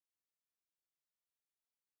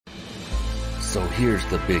So here's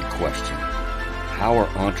the big question. How are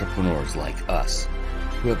entrepreneurs like us,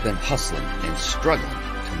 who have been hustling and struggling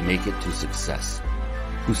to make it to success,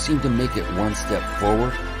 who seem to make it one step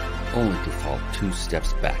forward only to fall two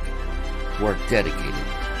steps back, who are dedicated,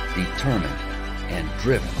 determined, and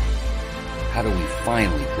driven, how do we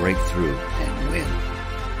finally break through and win?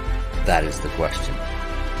 That is the question,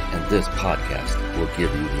 and this podcast will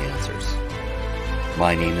give you the answers.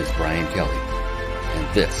 My name is Brian Kelly,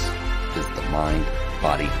 and this is the Mind,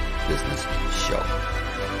 Body, Business Show.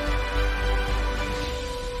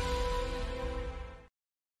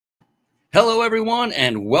 Hello, everyone,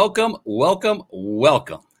 and welcome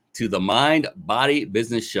to the Mind, Body,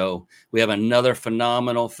 Business Show. We have another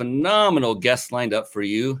phenomenal guest lined up for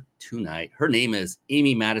you tonight. Her name is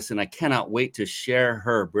Amy Mattison. I cannot wait to share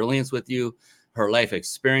her brilliance with you, her life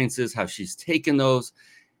experiences, how she's taken those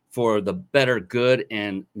for the better good,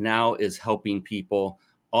 and now is helping people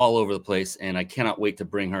all over the place. And I cannot wait to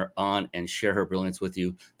bring her on and share her brilliance with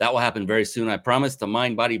you. That will happen very soon. I promise. The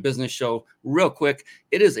Mind, Body, Business Show, real quick.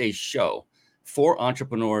 It is a show for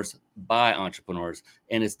entrepreneurs by entrepreneurs,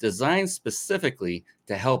 and it's designed specifically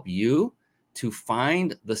to help you to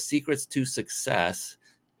find the secrets to success,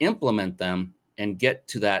 implement them, and get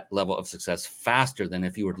to that level of success faster than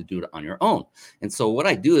if you were to do it on your own. And so what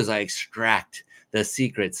I do is I extract the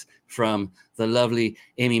secrets from the lovely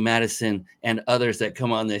Amy Mattison and others that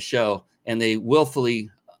come on this show, and they willfully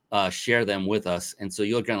share them with us. And so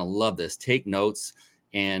you're going to love this. Take notes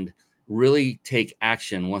and really take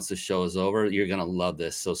action once the show is over. You're going to love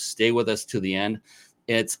this. So stay with us to the end.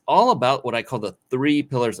 It's all about what I call the 3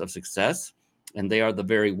 pillars of success, and they are the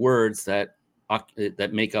very words that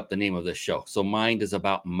make up the name of this show. So mind is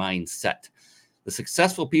about mindset. The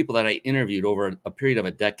successful people that I interviewed over a period of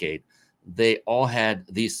a decade, they all had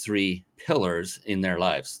these 3 pillars in their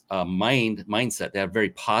lives. Mindset. They have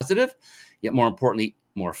very positive, yet more importantly,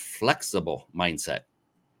 more flexible mindset.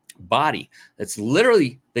 Body. It's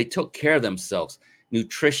literally, they took care of themselves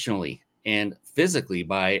nutritionally and physically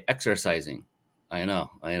by exercising. I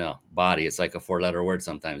know. Body. It's like a 4-letter word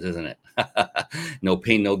sometimes, isn't it? No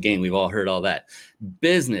pain, no gain. We've all heard all that.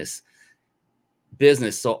 Business.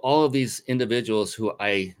 So all of these individuals who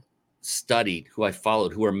I studied, who I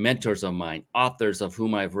followed, who are mentors of mine, authors of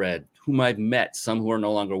whom I've read, whom I've met, some who are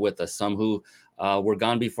no longer with us, some who were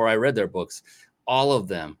gone before I read their books, all of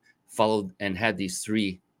them followed and had these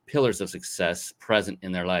 3 pillars of success present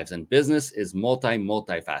in their lives. And business is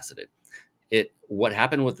multifaceted. What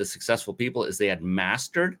happened with the successful people is they had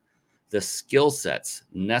mastered the skill sets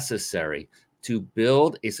necessary to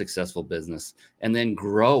build a successful business and then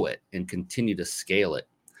grow it and continue to scale it.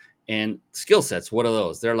 And skill sets, what are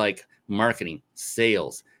those? They're like marketing,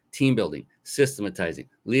 sales, team building, systematizing,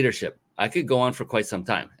 leadership. I could go on for quite some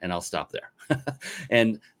time, and I'll stop there.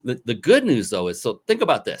 And the good news, though, is, so think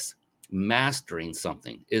about this. Mastering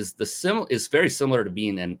something is very similar to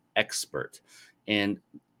being an expert. And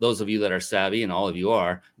those of you that are savvy, and all of you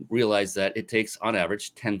are, realize that it takes on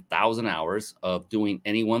average 10,000 hours of doing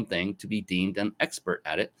any one thing to be deemed an expert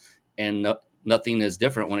at it. And nothing is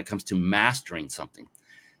different when it comes to mastering something.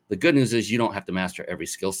 The good news is you don't have to master every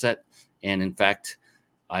skill set. And in fact,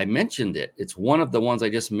 I mentioned it. It's one of the ones I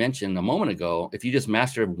just mentioned a moment ago. If you just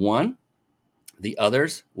master one, the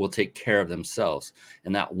others will take care of themselves.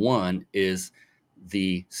 And that one is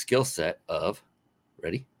the skill set of,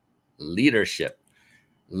 ready? Leadership.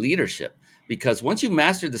 Because once you've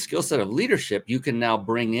mastered the skill set of leadership, you can now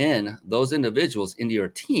bring in those individuals into your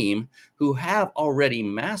team who have already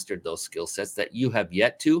mastered those skill sets that you have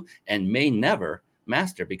yet to and may never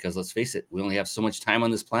master. Because let's face it, we only have so much time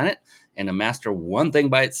on this planet, and to master one thing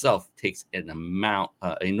by itself takes an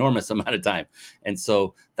enormous amount of time. And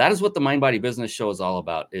so that is what the Mind, Body, Business Show is all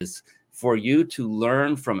about, is for you to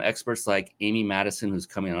learn from experts like Amy Mattison, who's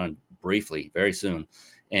coming on briefly very soon,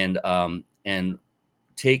 and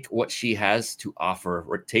take what she has to offer,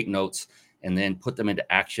 or take notes and then put them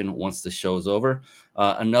into action once the show's over.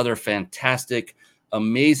 Another fantastic,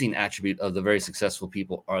 amazing attribute of the very successful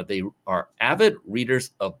people are they are avid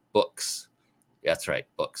readers of books. That's right,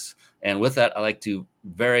 books. And with that, I like to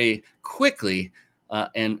very quickly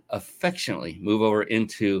and affectionately move over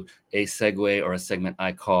into a segue or a segment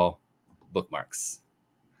I call bookmarks.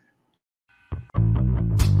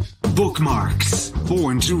 Bookmarks.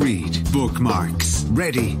 Born to read. Bookmarks.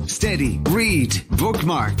 Ready, steady, read.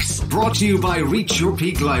 Bookmarks. Brought to you by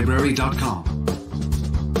ReachYourPeakLibrary.com.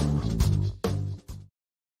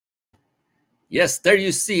 Yes, there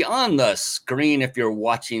you see on the screen, if you're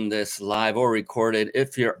watching this live or recorded,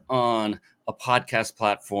 if you're on a podcast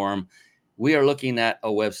platform, we are looking at a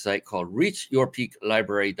website called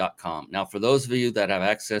reachyourpeaklibrary.com. Now, for those of you that have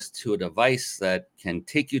access to a device that can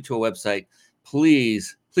take you to a website,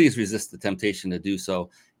 please resist the temptation to do so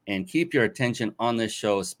and keep your attention on this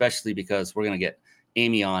show, especially because we're going to get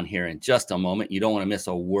Amy on here in just a moment. You don't want to miss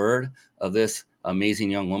a word of this amazing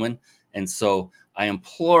young woman. And so I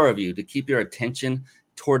implore of you to keep your attention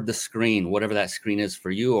toward the screen, whatever that screen is for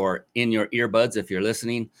you, or in your earbuds if you're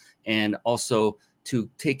listening, and also to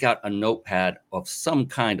take out a notepad of some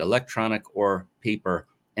kind, electronic or paper,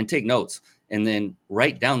 and take notes, and then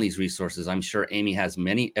write down these resources. I'm sure Amy has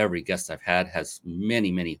many. Every guest I've had has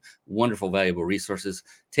many wonderful, valuable resources.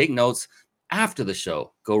 Take notes. After the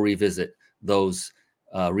show, go revisit those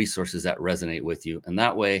resources that resonate with you. And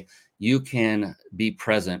that way you can be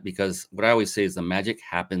present, because what I always say is the magic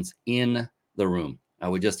happens in the room. I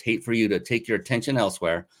would just hate for you to take your attention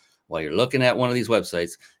elsewhere while you're looking at one of these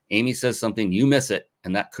websites. Amy says something, you miss it,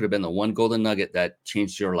 and that could have been the one golden nugget that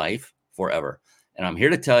changed your life forever. And I'm here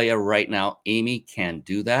to tell you right now, Amy can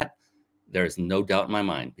do that. There's no doubt in my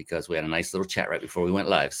mind, because we had a nice little chat right before we went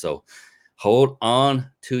live. So hold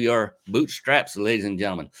on to your bootstraps, ladies and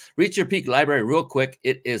gentlemen. Reach Your Peak Library real quick.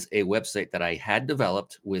 It is a website that I had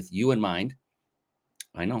developed with you in mind.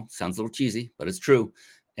 I know, sounds a little cheesy, but it's true.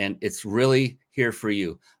 And it's really here for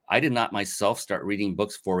you. I did not myself start reading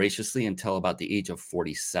books voraciously until about the age of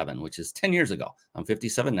 47, which is 10 years ago. I'm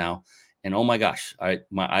 57 now. And oh my gosh,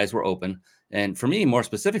 my eyes were open. And for me, more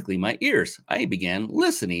specifically, my ears. I began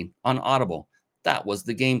listening on Audible. That was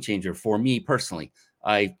the game changer for me personally.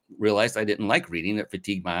 I realized I didn't like reading. It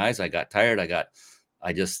fatigued my eyes. I got tired. It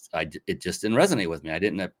just didn't resonate with me. I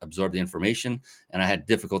didn't absorb the information, and I had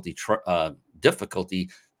difficulty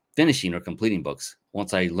finishing or completing books.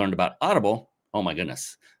 Once I learned about Audible, oh my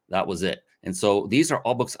goodness, that was it. And so these are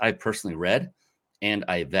all books I personally read and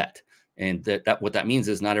I vet. And that what that means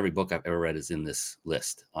is not every book I've ever read is in this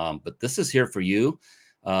list. But this is here for you.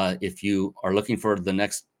 If you are looking for the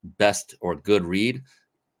next best or good read,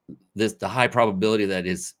 the high probability that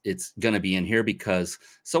it's going to be in here, because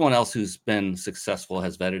someone else who's been successful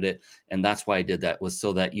has vetted it. And that's why I did that, was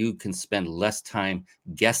so that you can spend less time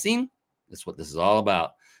guessing. That's what this is all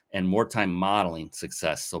about, and more time modeling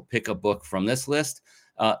success. So pick a book from this list.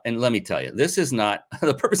 And let me tell you, this is not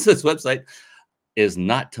the purpose of this website is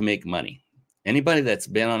not to make money. Anybody that's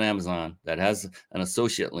been on Amazon that has an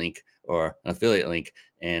associate link or an affiliate link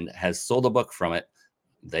and has sold a book from it,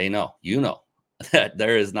 they know, that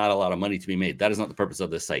there is not a lot of money to be made. That is not the purpose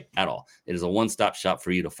of this site at all. It is a one-stop shop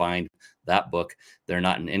for you to find that book. They're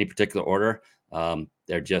not in any particular order.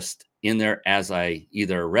 They're just in there as I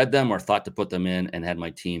either read them or thought to put them in, and had my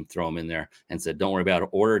team throw them in there and said, don't worry about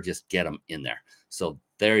order, just get them in there. So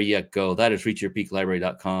there you go. That is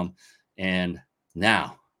reachyourpeaklibrary.com. And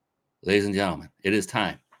now, ladies and gentlemen, it is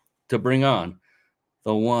time to bring on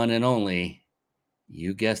the one and only,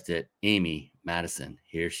 you guessed it, Amy Mattison.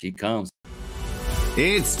 Here she comes.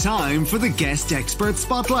 It's time for the Guest Expert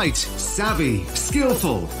Spotlight. Savvy,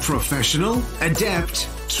 skillful, professional, adept,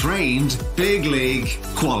 trained, big league,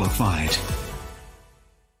 qualified.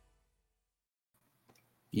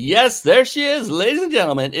 Yes, there she is, ladies and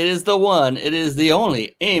gentlemen. It is the one, it is the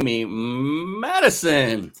only Amy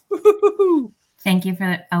Mattison. Woo-hoo-hoo. Thank you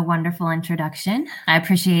for a wonderful introduction. I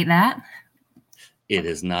appreciate that. It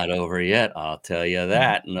is not over yet, I'll tell you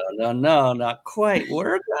that. No, not quite.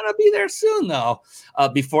 We're going to be there soon, though.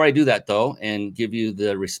 Before I do that, though, and give you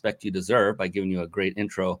the respect you deserve by giving you a great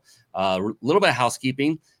intro, a little bit of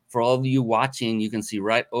housekeeping. For all of you watching, you can see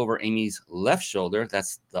right over Amy's left shoulder,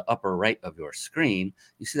 that's the upper right of your screen.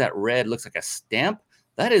 You see that red, looks like a stamp?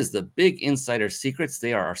 That is the Big Insider Secrets.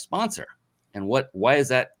 They are our sponsor. And why is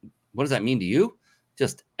that? What does that mean to you?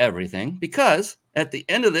 Just everything. Because at the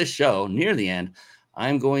end of this show, near the end,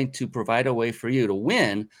 I'm going to provide a way for you to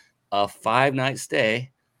win a 5-night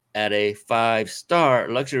stay at a 5-star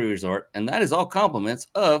luxury resort. And that is all compliments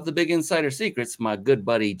of the Big Insider Secrets. My good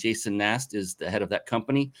buddy, Jason Nast, is the head of that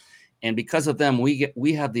company. And because of them, we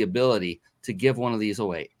have the ability to give one of these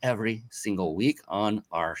away every single week on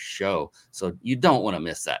our show. So you don't want to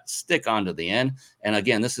miss that. Stick on to the end. And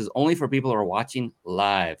again, this is only for people who are watching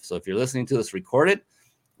live. So if you're listening to this recorded,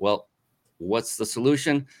 well, what's the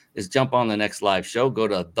solution? Is jump on the next live show. Go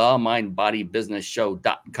to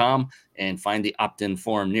themindbodybusinessshow.com and find the opt-in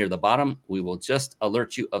form near the bottom. We will just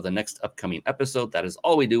alert you of the next upcoming episode. That is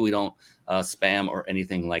all we do. We don't spam or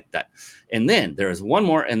anything like that. And then there is one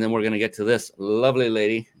more, and then we're going to get to this lovely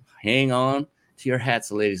lady. Hang on to your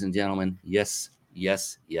hats, ladies and gentlemen. Yes.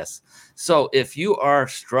 So if you are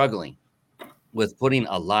struggling with putting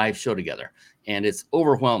a live show together, and it's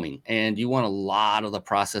overwhelming, and you want a lot of the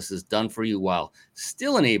processes done for you while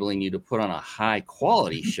still enabling you to put on a high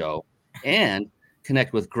quality show and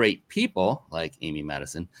connect with great people like Amy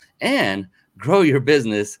Mattison and grow your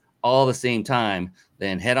business all the same time,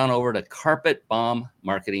 then head on over to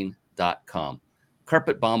carpetbombmarketing.com.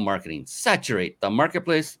 Carpet Bomb Marketing. Saturate the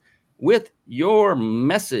marketplace with your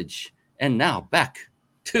message. And now back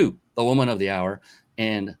to the woman of the hour.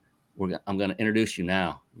 And I'm going to introduce you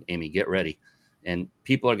now, Amy. Get ready. And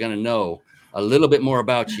people are going to know a little bit more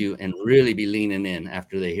about you and really be leaning in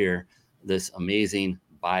after they hear this amazing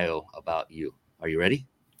bio about you. Are you ready?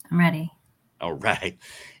 I'm ready. All right.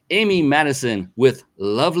 Amy Mattison with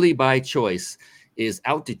LovelyByChoice is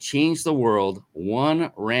out to change the world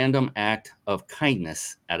one random act of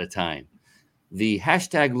kindness at a time. The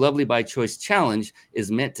hashtag LovelyByChoice challenge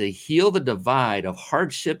is meant to heal the divide of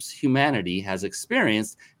hardships humanity has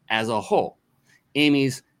experienced as a whole.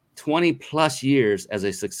 Amy's 20 plus years as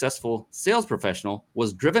a successful sales professional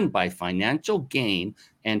was driven by financial gain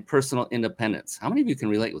and personal independence. How many of you can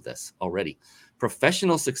relate with this already?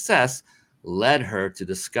 Professional success led her to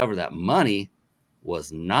discover that money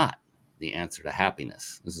was not the answer to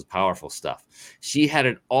happiness. This is powerful stuff. She had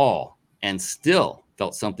it all and still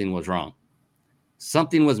felt something was wrong.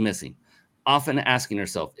 Something was missing, often asking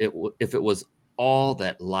herself if it was all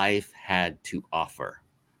that life had to offer.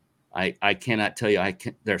 I cannot tell you,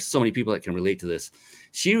 there are so many people that can relate to this.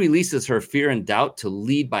 She releases her fear and doubt to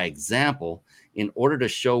lead by example in order to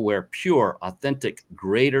show where pure, authentic,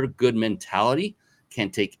 greater good mentality can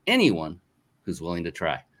take anyone who's willing to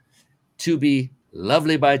try. To be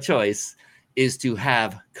lovely by choice is to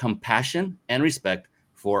have compassion and respect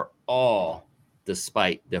for all,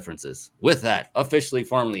 despite differences. With that, officially,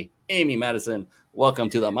 formally, Amy Mattison, welcome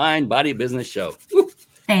to the Mind Body Business Show. Woo.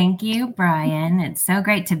 Thank you, Brian. It's so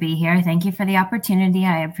great to be here. Thank you for the opportunity.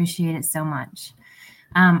 I appreciate it so much.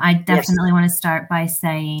 I definitely want to start by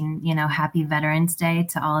saying, happy Veterans Day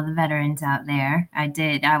to all of the veterans out there.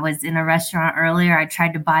 I was in a restaurant earlier. I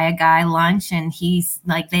tried to buy a guy lunch and he's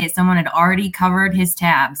like, someone had already covered his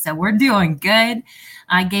tab. So we're doing good.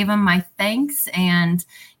 I gave him my thanks and,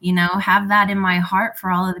 have that in my heart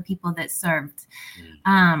for all of the people that served.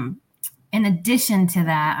 In addition to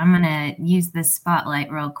that, I'm going to use this spotlight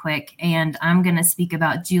real quick, and I'm going to speak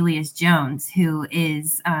about Julius Jones, who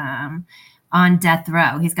is on death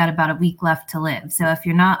row. He's got about a week left to live. So if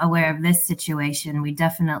you're not aware of this situation, we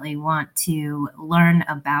definitely want to learn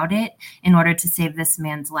about it in order to save this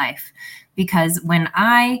man's life. Because when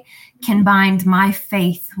I combined my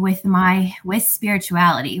faith with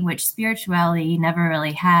spirituality, which spirituality never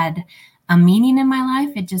really had a meaning in my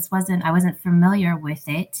life, I wasn't familiar with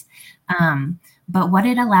it. But what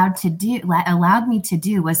it allowed me to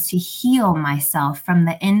do was to heal myself from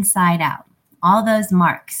the inside out. All those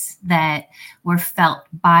marks that were felt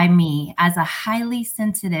by me as a highly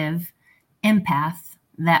sensitive empath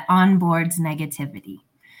that onboards negativity.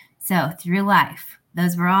 So through life,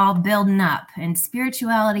 those were all building up, and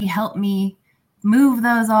spirituality helped me move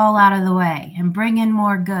those all out of the way and bring in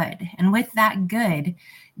more good. And with that good,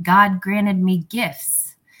 God granted me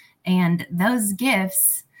gifts. And those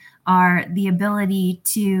gifts are the ability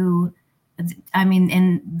to,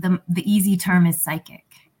 and the easy term is psychic.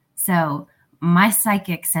 So my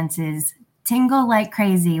psychic senses tingle like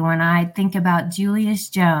crazy when I think about Julius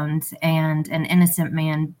Jones and an innocent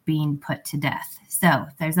man being put to death. So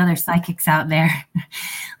if there's other psychics out there,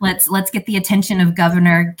 let's get the attention of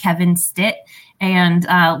Governor Kevin Stitt and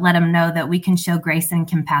let him know that we can show grace and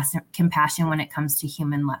compassion when it comes to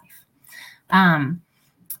human life.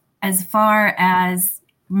 As far as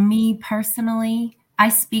me personally, I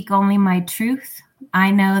speak only my truth.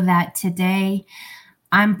 I know that today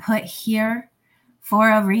I'm put here for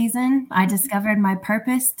a reason. I discovered my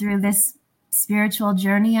purpose through this spiritual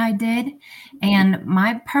journey I did. And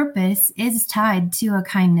my purpose is tied to a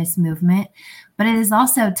kindness movement, but it is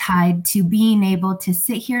also tied to being able to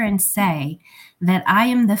sit here and say that I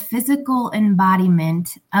am the physical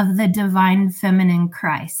embodiment of the divine feminine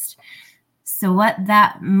Christ. So what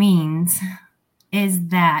that means is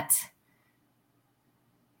that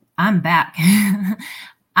I'm back.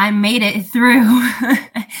 I made it through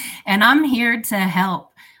and I'm here to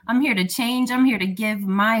help. I'm here to change. I'm here to give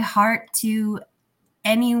my heart to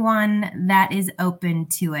anyone that is open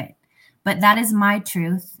to it. But that is my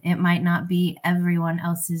truth. It might not be everyone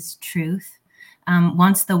else's truth.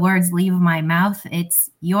 Once the words leave my mouth, it's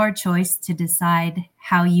your choice to decide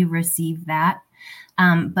how you receive that.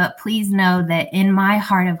 But please know that in my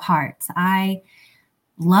heart of hearts, I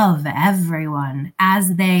love everyone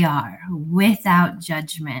as they are without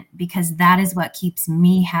judgment, because that is what keeps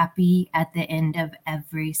me happy at the end of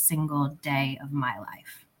every single day of my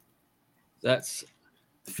life. That's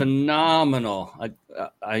phenomenal.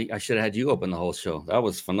 I should have had you open the whole show. That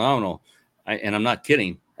was phenomenal. And I'm not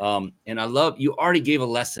kidding. And I love, you already gave a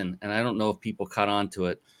lesson, and I don't know if people caught on to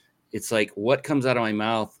it. It's like, what comes out of my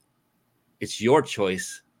mouth, it's your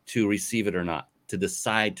choice to receive it or not, to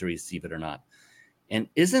decide to receive it or not. And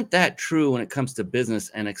isn't that true when it comes to business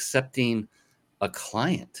and accepting a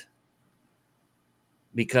client?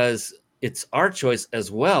 Because it's our choice as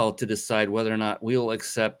well to decide whether or not we will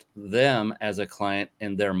accept them as a client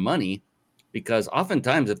and their money. Because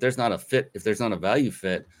oftentimes, if there's not a fit, if there's not a value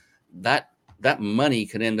fit, that money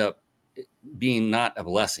could end up being not a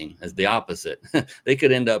blessing, as the opposite. They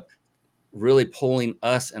could end up really pulling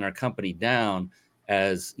us and our company down,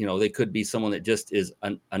 as you know, they could be someone that just is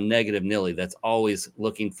a negative Nilly that's always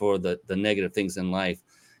looking for the negative things in life.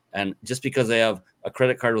 And just because they have a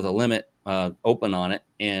credit card with a limit open on it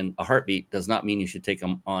and a heartbeat does not mean you should take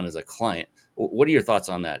them on as a client. What are your thoughts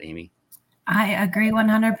on that, Amy? I agree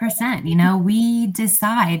 100%. You know, we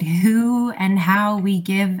decide who and how we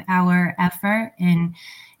give our effort and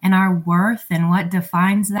our worth, and what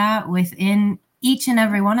defines that within each and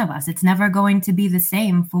every one of us. It's never going to be the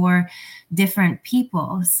same for different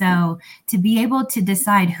people. So to be able to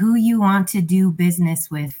decide who you want to do business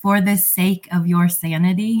with for the sake of your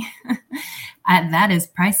sanity, that is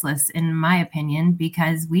priceless in my opinion,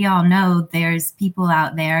 because we all know there's people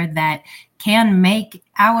out there that can make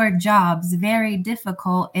our jobs very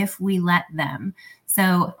difficult if we let them.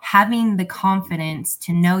 So having the confidence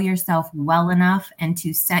to know yourself well enough and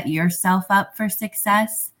to set yourself up for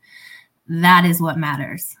success, that is what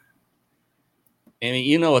matters. Amy,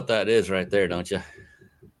 you know what that is right there, don't you?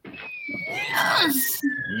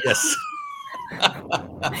 Yes.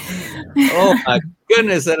 Oh my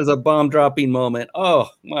goodness, that is a bomb dropping moment. Oh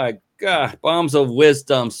my God. Bombs of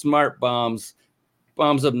wisdom, smart bombs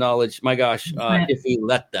of knowledge. My gosh. If we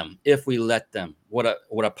let them, what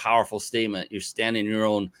a powerful statement. You stand in your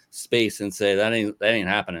own space and say, that ain't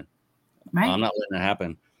happening. Right. I'm not letting it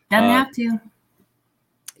happen. Doesn't have to.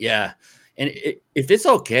 Yeah. And if it's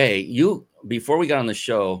okay, before we got on the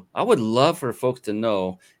show, I would love for folks to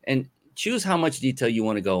know, and choose how much detail you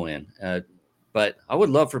want to go in. But I would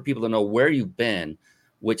love for people to know where you've been,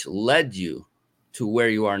 which led you to where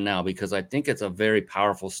you are now, because I think it's a very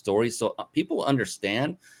powerful story. So people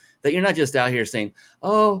understand that you're not just out here saying,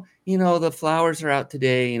 oh, you know, the flowers are out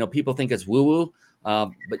today. You know, people think it's woo-woo,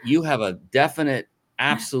 but you have a definite,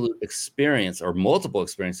 absolute experience, or multiple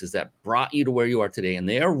experiences, that brought you to where you are today. And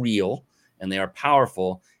they are real and they are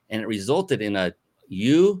powerful. And it resulted in a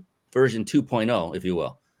you version 2.0, if you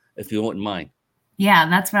will, if you wouldn't mind. Yeah,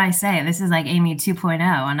 that's what I say. This is like Amy 2.0,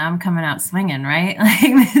 and I'm coming out swinging, right?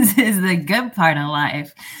 Like, this is the good part of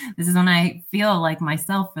life. This is when I feel like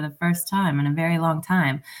myself for the first time in a very long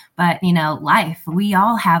time. But, you know, life, we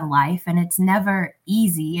all have life, and it's never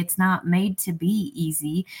easy. It's not made to be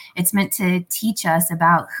easy. It's meant to teach us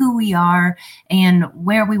about who we are and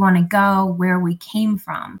where we want to go, where we came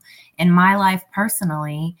from. In my life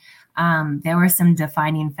personally, there were some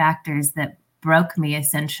defining factors that broke me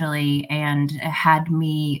essentially, and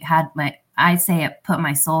put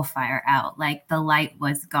my soul fire out. Like, the light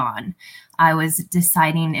was gone. I was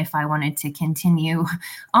deciding if I wanted to continue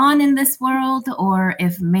on in this world, or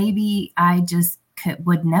if maybe I just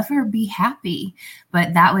would never be happy.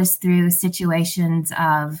 But that was through situations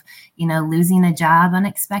of, you know, losing a job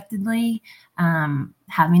unexpectedly,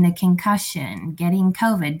 having a concussion, getting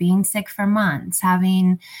COVID, being sick for months,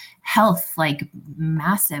 having health, like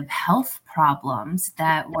massive health problems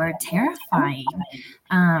that were terrifying.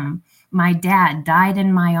 My dad died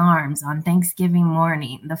in my arms on Thanksgiving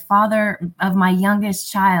morning. The father of my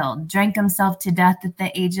youngest child drank himself to death at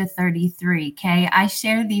the age of 33. Okay, I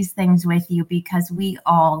share these things with you because we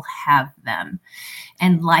all have them,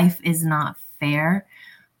 and life is not fair.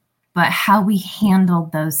 But how we handle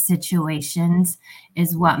those situations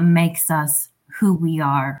is what makes us who we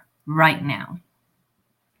are right now.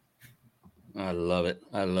 I love it.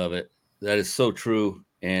 I love it. That is so true.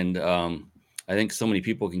 And I think so many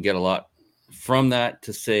people can get a lot from that,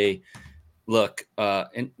 to say, look,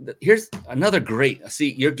 here's another great,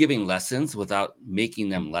 see, you're giving lessons without making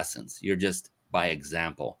them lessons. You're just by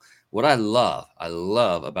example. What I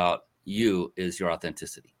love about you is your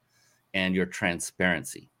authenticity and your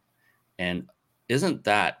transparency. And isn't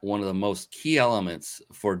that one of the most key elements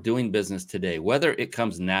for doing business today, whether it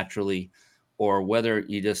comes naturally or whether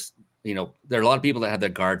you just, you know, there are a lot of people that have their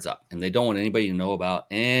guards up and they don't want anybody to know about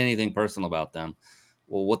anything personal about them.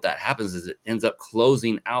 Well, what that happens is it ends up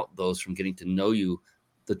closing out those from getting to know you,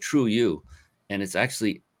 the true you. And it's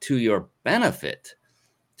actually to your benefit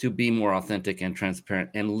to be more authentic and transparent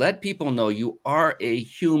and let people know you are a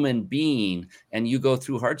human being and you go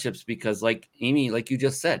through hardships, because like Amy, like you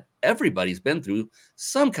just said, everybody's been through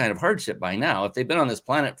some kind of hardship by now. If they've been on this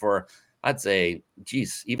planet for, I'd say,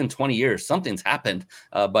 geez, even 20 years, something's happened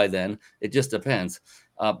by then. It just depends.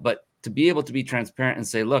 But to be able to be transparent and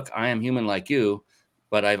say, look, I am human like you,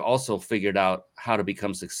 but I've also figured out how to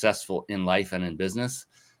become successful in life and in business.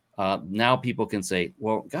 Now people can say,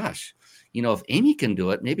 well, gosh, if Amy can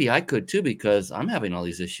do it, maybe I could too, because I'm having all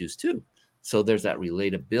these issues too. So there's that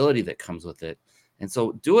relatability that comes with it. And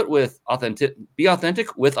so do it with be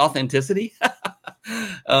authentic with authenticity.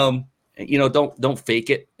 Don't fake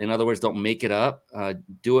it. In other words, don't make it up.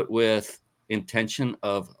 Do it with intention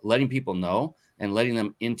of letting people know and letting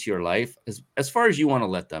them into your life as far as you want to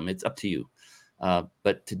let them. It's up to you.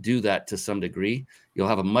 But to do that to some degree, you'll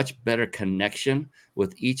have a much better connection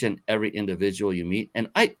with each and every individual you meet. And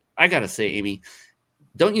I got to say, Amy,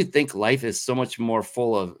 don't you think life is so much more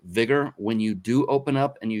full of vigor when you do open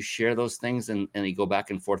up and you share those things and you go back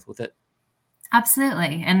and forth with it?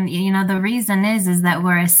 Absolutely. And, the reason is that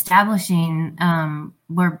we're establishing,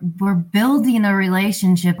 we're building a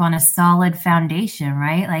relationship on a solid foundation,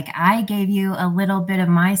 right? Like I gave you a little bit of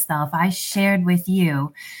myself. I shared with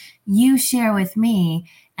you, you share with me.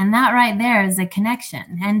 And that right there is a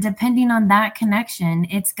connection. And depending on that connection,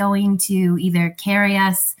 it's going to either carry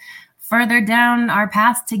us further down our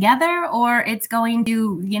path together, or it's going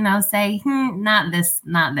to, say, not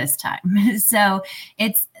this time. So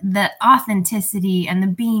it's the authenticity and the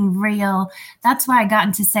being real. That's why I got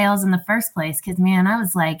into sales in the first place. Cause man, I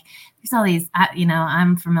was like, there's all these,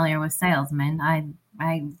 I'm familiar with salesmen.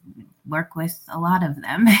 I work with a lot of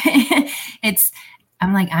them.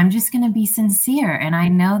 I'm like, I'm just going to be sincere. And I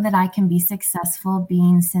know that I can be successful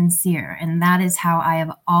being sincere. And that is how I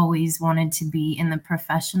have always wanted to be in the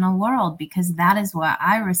professional world, because that is what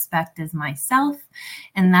I respect as myself.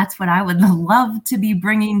 And that's what I would love to be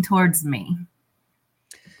bringing towards me.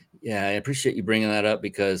 Yeah, I appreciate you bringing that up,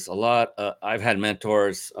 because a lot, I've had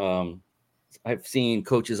mentors, I've seen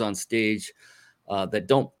coaches on stage that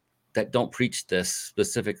don't preach this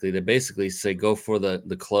specifically. They basically say, go for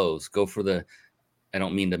the close, go for the, I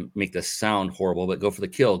don't mean to make this sound horrible, but go for the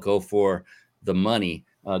kill, go for the money,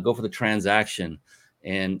 go for the transaction.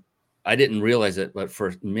 And I didn't realize it, but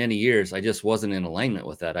for many years, I just wasn't in alignment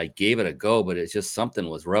with that. I gave it a go, but it's just something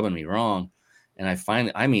was rubbing me wrong. And I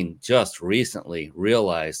finally, just recently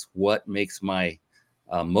realized what makes my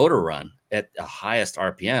motor run at the highest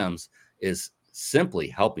RPMs is simply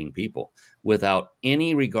helping people without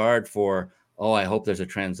any regard for, oh, I hope there's a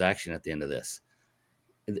transaction at the end of this.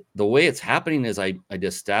 The way it's happening is I'd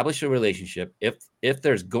establish a relationship. If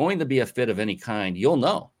there's going to be a fit of any kind, you'll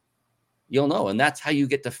know. And that's how you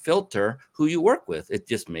get to filter who you work with. It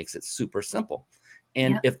just makes it super simple.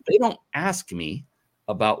 And if they don't ask me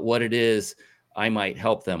about what it is I might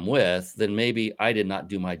help them with, then maybe I did not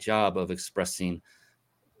do my job of expressing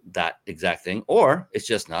that exact thing, or it's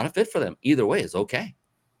just not a fit for them. Either way is okay.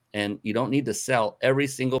 And you don't need to sell every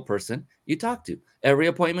single person you talk to, every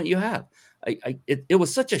appointment you have. It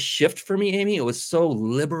was such a shift for me, Amy. It was so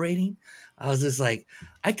liberating. I was just like,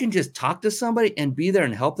 I can just talk to somebody and be there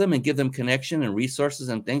and help them and give them connection and resources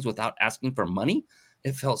and things without asking for money.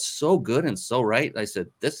 It felt so good and so right. I said,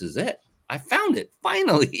 this is it. I found it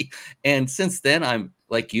finally. And since then, I'm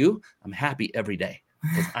like you, I'm happy every day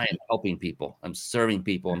because I am helping people. I'm serving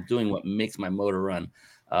people. I'm doing what makes my motor run.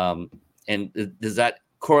 And does that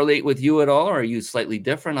correlate with you at all, or are you slightly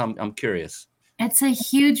different? I'm curious. It's a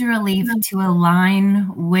huge relief to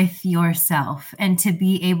align with yourself and to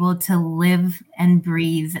be able to live and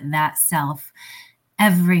breathe that self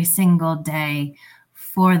every single day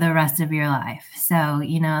for the rest of your life. So,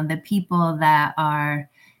 the people that are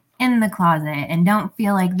in the closet and don't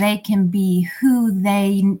feel like they can be who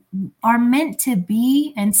they are meant to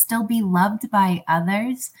be and still be loved by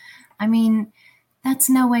others, I mean,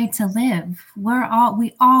 that's no way to live.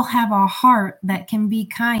 We all have a heart that can be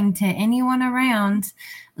kind to anyone around.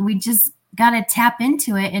 We just got to tap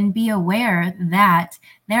into it and be aware that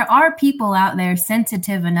there are people out there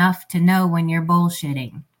sensitive enough to know when you're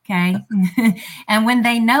bullshitting. Okay. And when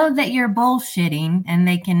they know that you're bullshitting and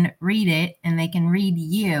they can read it and they can read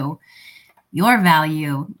you, your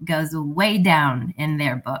value goes way down in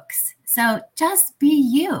their books. So just be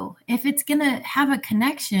you. If it's going to have a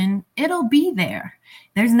connection, it'll be there.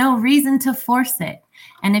 There's no reason to force it.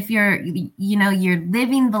 And if you're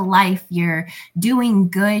living the life, you're doing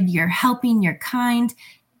good, you're helping, you're kind,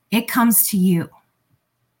 it comes to you.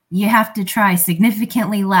 you have to try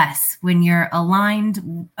significantly less when you're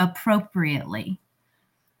aligned appropriately.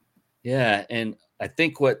 Yeah. And I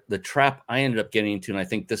think what the trap I ended up getting into, and I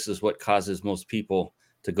think this is what causes most people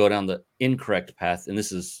to go down the incorrect path, and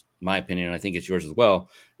this is my opinion, and I think it's yours as well,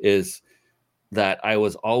 is that I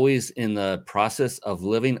was always in the process of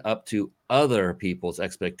living up to other people's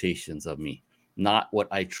expectations of me, not what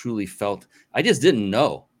I truly felt. I just didn't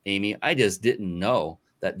know, Amy. I just didn't know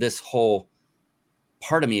that this whole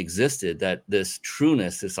part of me existed, that this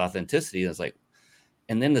trueness, this authenticity. I was like,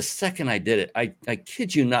 and then the second I did it, I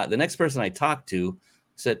kid you not, the next person I talked to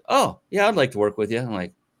said, "Oh, yeah, I'd like to work with you." I'm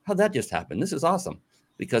like, how'd that just happen? This is awesome.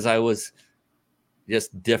 Because I was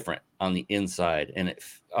just different on the inside. And it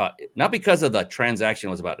not because of the transaction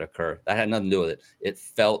was about to occur. That had nothing to do with it. It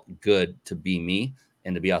felt good to be me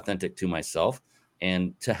and to be authentic to myself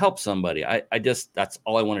and to help somebody. I just, that's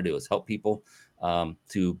all I want to do is help people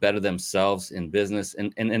to better themselves in business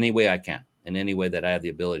in any way I can, in any way that I have the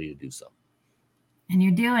ability to do so. And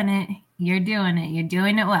you're doing it. You're doing it. You're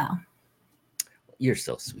doing it well. You're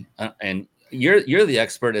so sweet. And you're the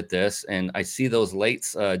expert at this. And I see those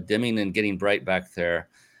lights dimming and getting bright back there.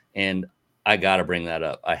 And I got to bring that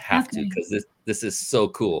up. I have to, because this is so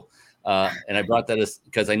cool. And I brought that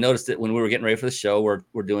because I noticed it when we were getting ready for the show.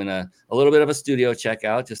 We're doing a little bit of a studio check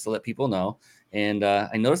out just to let people know. And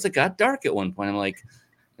I noticed it got dark at one point. I'm like,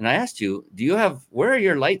 and I asked you, where are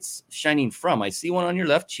your lights shining from? I see one on your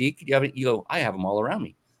left cheek. Do you have it? You go, I have them all around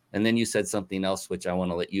me. And then you said something else, which I want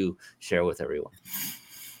to let you share with everyone.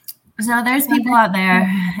 So there's people out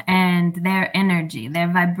there and their energy,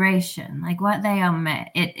 their vibration, like what they emit,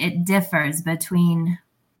 it differs between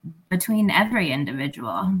every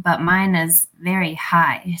individual, but mine is very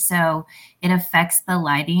high. So it affects the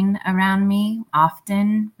lighting around me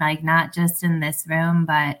often, like not just in this room,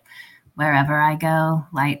 but wherever I go,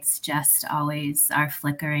 lights just always are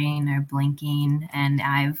flickering or blinking, and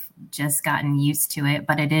I've just gotten used to it.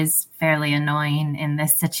 But it is fairly annoying in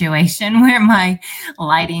this situation where my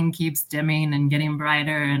lighting keeps dimming and getting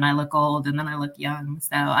brighter, and I look old and then I look young.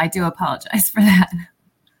 So I do apologize for that.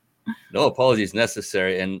 No apologies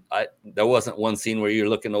necessary. And there wasn't one scene where you're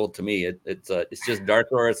looking old to me. It's just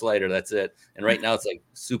darker or it's lighter. That's it. And right now it's like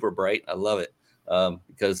super bright. I love it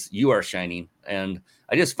because you are shining. And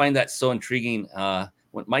I just find that so intriguing.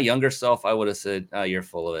 When my younger self, I would have said, "Oh, you're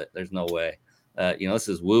full of it. There's no way. This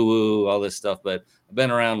is woo woo, all this stuff." But I've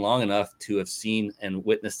been around long enough to have seen and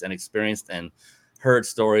witnessed and experienced and heard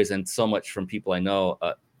stories and so much from people I know.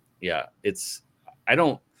 I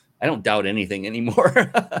don't doubt anything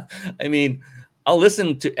anymore. I mean, I'll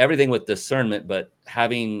listen to everything with discernment, but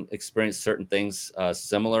having experienced certain things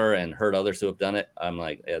similar and heard others who have done it, I'm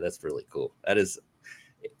like, yeah, that's really cool.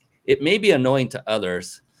 It may be annoying to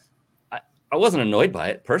others. I wasn't annoyed by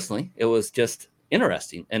it personally. It was just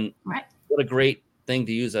interesting. And right. What a great thing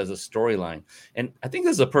to use as a storyline. And I think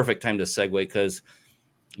this is a perfect time to segue because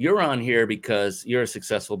you're on here because you're a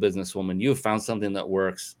successful businesswoman. You've found something that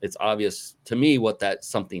works. It's obvious to me what that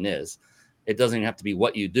something is. It doesn't even have to be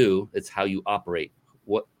what you do. It's how you operate,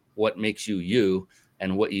 what makes you you,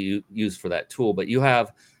 and what you use for that tool. But you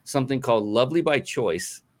have something called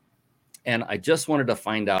LovelyByChoice. And I just wanted to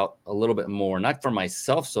find out a little bit more, not for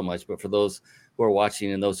myself so much, but for those who are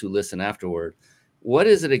watching and those who listen afterward. What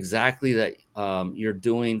is it exactly that you're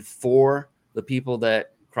doing for the people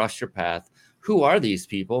that cross your path? Who are these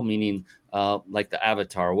people? Meaning like the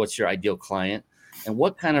avatar, what's your ideal client? And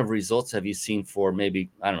what kind of results have you seen for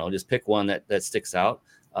maybe, I don't know, just pick one that sticks out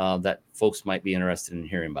that folks might be interested in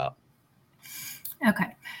hearing about.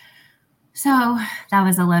 Okay. So that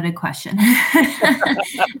was a loaded question.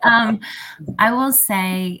 I will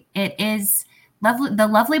say it is the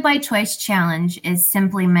LovelyByChoice challenge is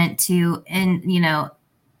simply meant to,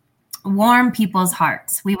 warm people's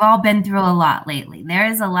hearts. We've all been through a lot lately. There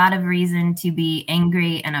is a lot of reason to be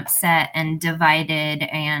angry and upset and divided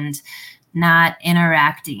and not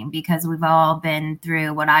interacting because we've all been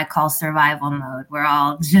through what I call survival mode. We're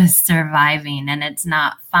all just surviving and it's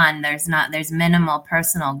not fun. There's minimal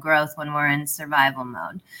personal growth when we're in survival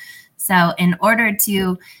mode. So in order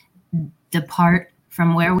to depart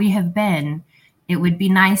from where we have been, it would be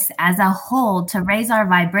nice as a whole to raise our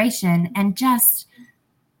vibration and just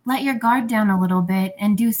let your guard down a little bit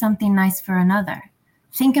and do something nice for another.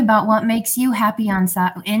 Think about what makes you happy on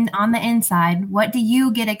the inside. What do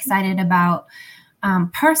you get excited about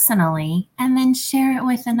personally? And then share it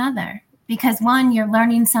with another. Because one, you're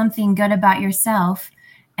learning something good about yourself.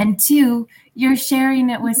 And two, you're sharing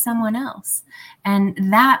it with someone else. And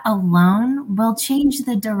that alone will change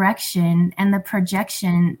the direction and the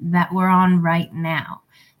projection that we're on right now.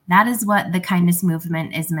 That is what the kindness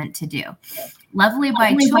movement is meant to do. Lovely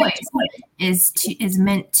by Choice is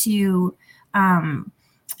meant to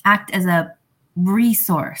act as a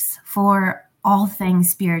resource for all things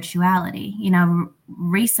spirituality.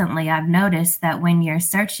 Recently I've noticed that when you're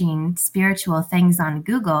searching spiritual things on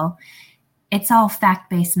Google, it's all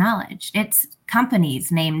fact-based knowledge. It's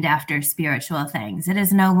companies named after spiritual things. It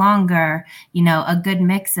is no longer, a good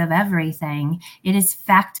mix of everything. It is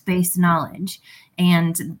fact-based knowledge.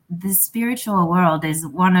 And the spiritual world is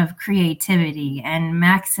one of creativity and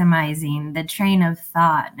maximizing the train of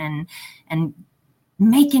thought and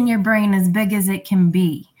making your brain as big as it can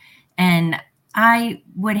be. And I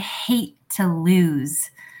would hate to lose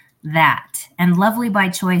that. And Lovely by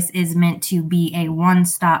Choice is meant to be a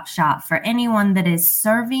one-stop shop for anyone that is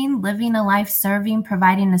serving, living a life serving,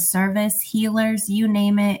 providing a service, healers, you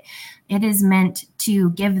name it. It is meant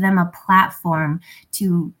to give them a platform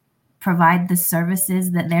to provide the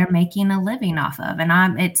services that they're making a living off of.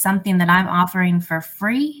 And it's something that I'm offering for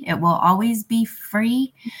free. It will always be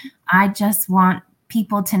free. I just want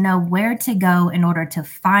people to know where to go in order to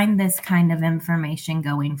find this kind of information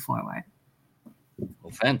going forward.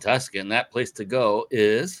 Well, fantastic. And that place to go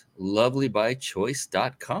is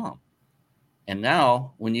LovelyByChoice.com. And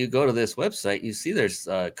now when you go to this website, you see there's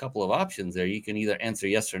a couple of options there. You can either answer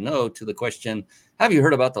yes or no to the question, have you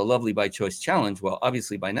heard about the Lovely by Choice challenge? Well,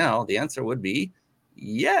 obviously by now the answer would be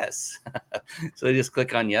yes. So you just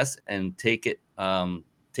click on yes and take the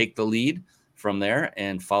lead from there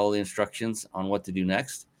and follow the instructions on what to do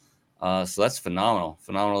next. So that's phenomenal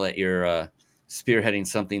that you're spearheading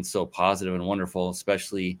something so positive and wonderful,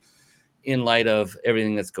 especially in light of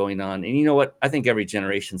everything that's going on. And you know what? I think every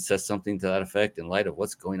generation says something to that effect in light of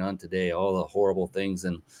what's going on today, all the horrible things.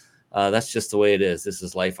 And that's just the way it is. This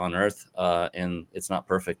is life on earth, and it's not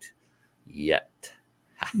perfect yet.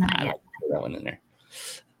 Not yet. Throw that one in there.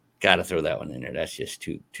 Got to throw that one in there. That's just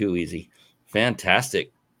too easy.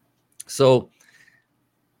 Fantastic. So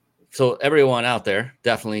everyone out there,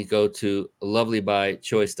 definitely go to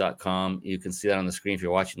LovelyByChoice.com. You can see that on the screen if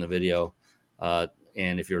you're watching the video.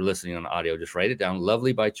 And if you're listening on audio, just write it down,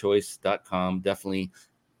 LovelyByChoice.com. Definitely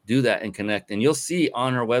do that and connect. And you'll see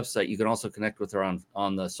on her website, you can also connect with her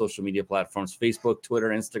on the social media platforms, Facebook, Twitter,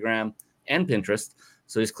 Instagram, and Pinterest.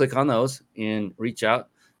 So just click on those and reach out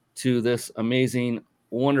to this amazing,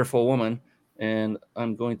 wonderful woman. And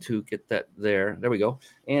I'm going to get that there. There we go.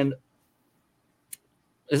 And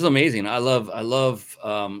this is amazing. I love it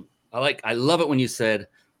when you said,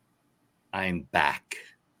 I'm back.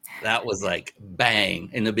 That was like bang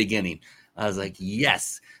in the beginning. I was like,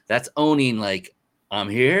 yes, that's owning, like, I'm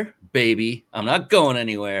here, baby. I'm not going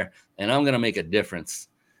anywhere, and I'm going to make a difference.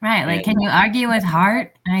 Right. Like, can you argue with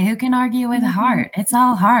heart? I mean, who can argue with heart? It's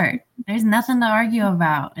all heart. There's nothing to argue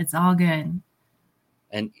about. It's all good.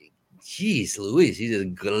 And geez, Louise, you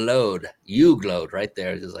just glowed. You glowed right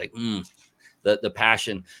there. Just like, the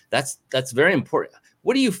passion. That's very important.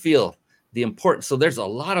 What do you feel the importance? So there's a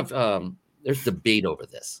lot of, there's debate over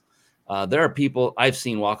this. There are people I've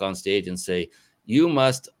seen walk on stage and say, you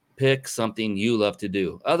must pick something you love to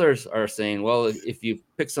do. Others are saying, well, if you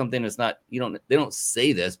pick something that's not, they don't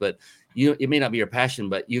say this, but it may not be your passion,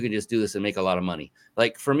 but you can just do this and make a lot of money.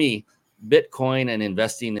 Like for me, Bitcoin and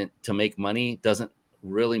investing to make money doesn't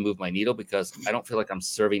really move my needle because I don't feel like I'm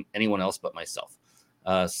serving anyone else but myself.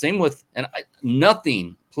 Same with,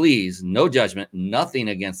 nothing, please, no judgment, nothing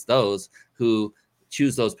against those who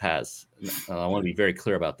choose those paths. I want to be very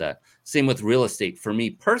clear about that. Same with real estate. For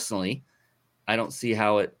me personally, I don't see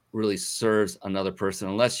how it really serves another person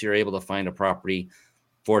unless you're able to find a property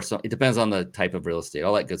for some. It depends on the type of real estate,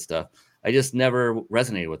 all that good stuff. I just never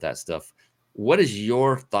resonated with that stuff. What is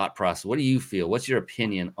your thought process? What do you feel? What's your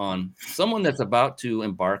opinion on someone that's about to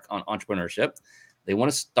embark on entrepreneurship? They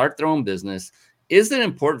want to start their own business. Is it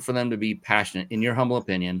important for them to be passionate, in your humble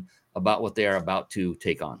opinion, about what they are about to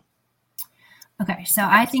take on? Okay, so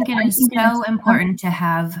I think it is so important to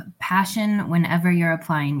have passion whenever you're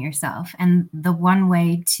applying yourself. And the one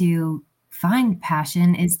way to find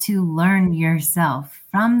passion is to learn yourself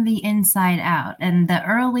from the inside out. And the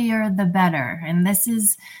earlier, the better. And this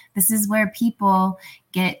is where people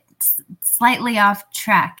get slightly off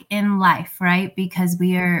track in life, right? Because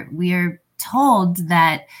we are told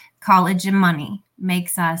that college and money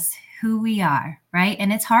makes us who we are, right?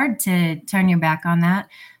 And it's hard to turn your back on that.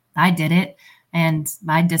 I did it. And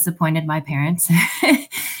I disappointed my parents.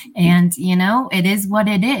 And, it is what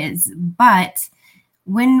it is. But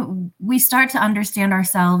when we start to understand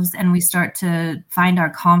ourselves and we start to find our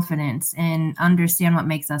confidence and understand what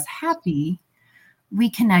makes us happy, we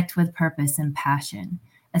connect with purpose and passion.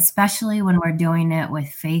 especially when we're doing it with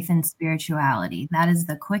faith and spirituality. That is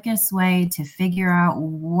the quickest way to figure out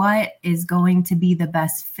what is going to be the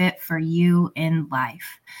best fit for you in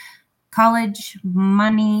life. College,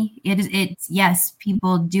 money, it's yes,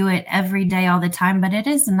 people do it every day, all the time, but it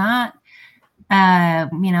is not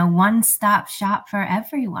one-stop shop for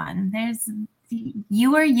everyone. There's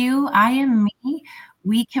you are you, I am me.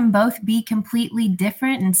 We can both be completely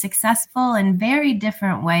different and successful in very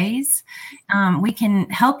different ways. We can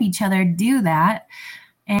help each other do that,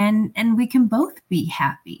 and we can both be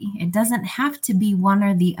happy. It doesn't have to be one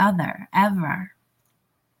or the other ever.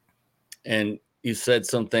 And you said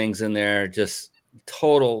some things in there, just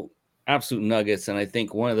total absolute nuggets. And I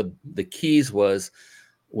think one of the keys was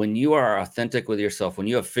when you are authentic with yourself, when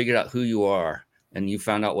you have figured out who you are and you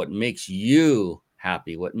found out what makes you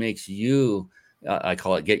happy, what makes you, I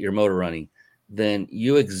call it, get your motor running, then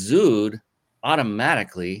you exude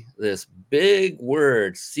automatically this big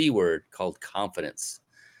word, C word, called confidence.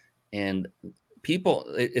 And people,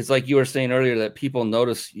 it's like you were saying earlier, that people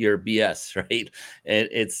notice your BS, right? And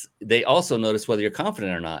they also notice whether you're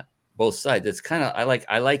confident or not, both sides. It's kind of,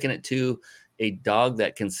 I liken it to a dog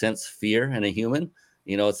that can sense fear in a human.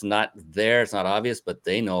 It's not there, it's not obvious, but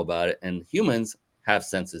they know about it. And humans have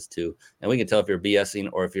senses too, and we can tell if you're BSing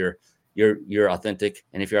or if you're authentic.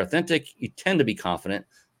 And if you're authentic, you tend to be confident.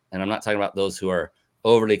 And I'm not talking about those who are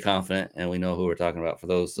overly confident, and we know who we're talking about, for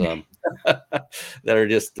those that are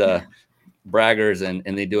just braggers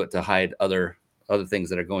and they do it to hide other things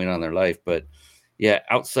that are going on in their life. But yeah,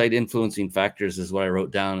 outside influencing factors is what I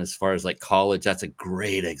wrote down. As far as like college, that's a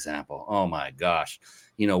great example. Oh my gosh.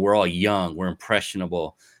 We're all young, we're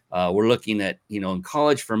impressionable. We're looking at, in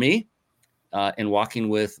college for me, and walking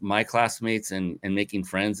with my classmates and making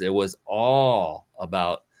friends, it was all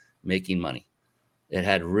about making money. It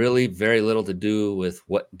had really very little to do with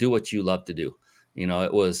do what you love to do.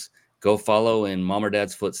 It was go follow in mom or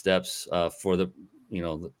dad's footsteps for the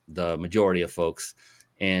majority of folks,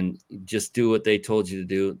 and just do what they told you to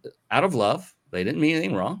do out of love. They didn't mean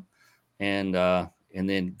anything wrong. And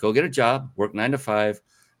then go get a job, work 9 to 5,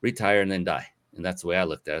 retire, and then die. And that's the way I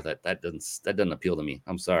looked at it. That doesn't appeal to me.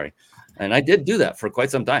 I'm sorry. And I did do that for quite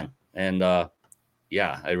some time. And I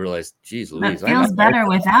realized, geez Louise. It feels better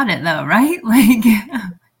without it though, right? Like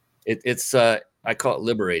it's I call it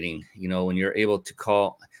liberating, when you're able to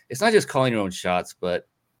call. It's not just calling your own shots, but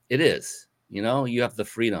it is, you have the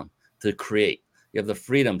freedom to create. You have the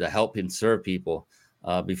freedom to help and serve people.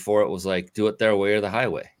 Before it was like, do it their way or the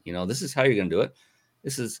highway. This is how you're going to do it.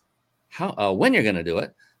 This is how, when you're going to do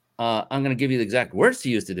it. I'm going to give you the exact words to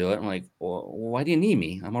use to do it. I'm like, well, why do you need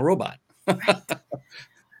me? I'm a robot.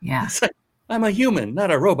 Yeah. Like, I'm a human,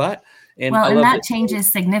 not a robot. And that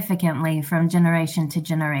changes significantly from generation to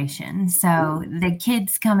generation. So the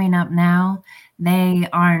kids coming up now, they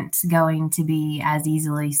aren't going to be as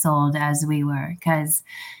easily sold as we were, because,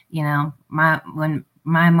 when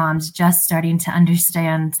my mom's just starting to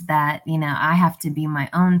understand that, I have to be my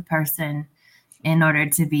own person in order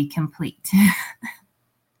to be complete.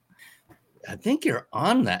 I think you're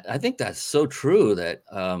on that. I think that's so true that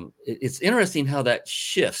it's interesting how that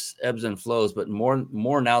shifts, ebbs and flows, but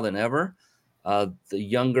more now than ever, the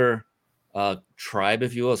younger tribe,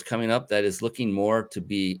 if you will, is coming up that is looking more to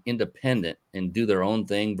be independent and do their own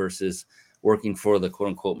thing versus working for the quote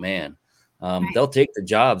unquote man. Right. They'll take the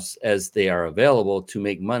jobs as they are available to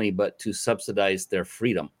make money, but to subsidize their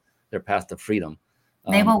freedom, their path to freedom.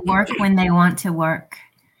 They will work when they want to work.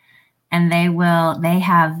 And they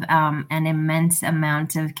have an immense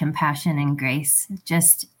amount of compassion and grace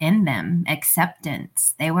just in them,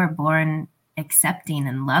 acceptance. They were born accepting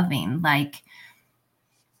and loving, like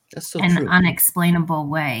that's so an true. Unexplainable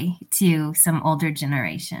way to some older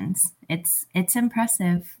generations. It's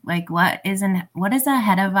impressive. Like what is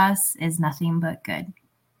ahead of us is nothing but good.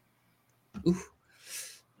 Oof.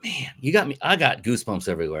 Man, you got me. I got goosebumps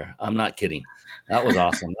everywhere. I'm not kidding. That was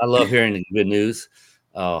awesome. I love hearing the good news.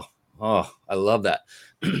 Oh, I love that.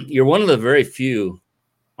 You're one of the very few,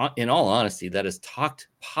 in all honesty, that has talked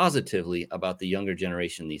positively about the younger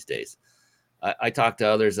generation these days. I talk to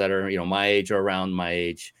others that are, my age or around my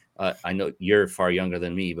age. I know you're far younger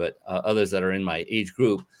than me, but others that are in my age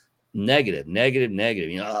group, negative.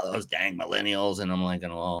 Those dang millennials. And I'm like,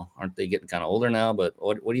 well, aren't they getting kind of older now? But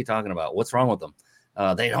what are you talking about? What's wrong with them?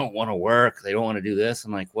 They don't want to work. They don't want to do this.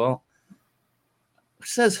 I'm like, well,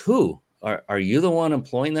 says who? Are you the one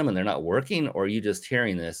employing them and they're not working, or are you just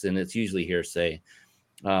hearing this? And it's usually hearsay.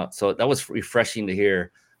 So that was refreshing to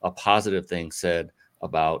hear a positive thing said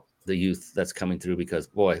about the youth that's coming through, because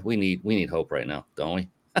boy, we need hope right now, don't we?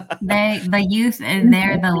 The youth,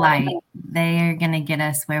 they're the light. They are going to get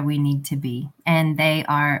us where we need to be. And they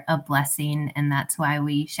are a blessing. And that's why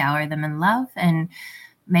we shower them in love and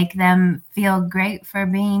make them feel great for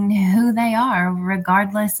being who they are,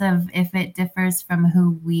 regardless of if it differs from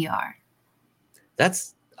who we are.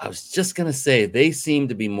 I was just going to say, they seem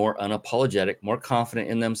to be more unapologetic, more confident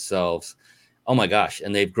in themselves. Oh my gosh.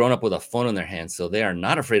 And they've grown up with a phone in their hands. So they are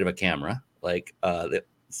not afraid of a camera. Like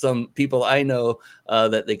some people I know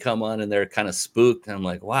that they come on and they're kind of spooked. I'm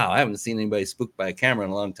like, wow, I haven't seen anybody spooked by a camera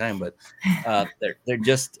in a long time. But they're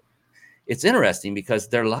just, it's interesting because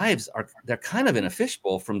their lives they're kind of in a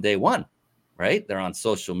fishbowl from day one, right? They're on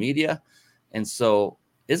social media. And so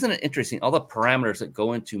isn't it interesting, all the parameters that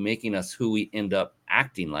go into making us who we end up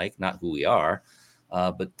acting like, not who we are,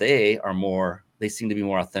 but they seem to be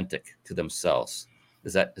more authentic to themselves.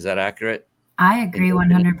 Is that accurate? I agree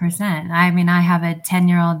 100%. I mean, I have a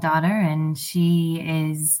 10-year-old daughter and she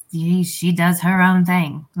does her own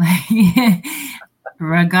thing.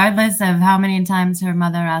 Regardless of how many times her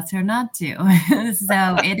mother asks her not to.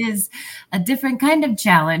 So it is a different kind of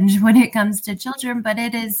challenge when it comes to children, but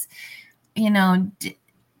it is,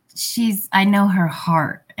 I know her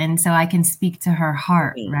heart. And so I can speak to her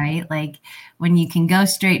heart, right? Like when you can go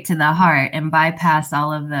straight to the heart and bypass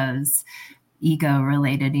all of those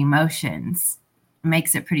ego-related emotions,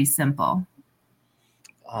 makes it pretty simple.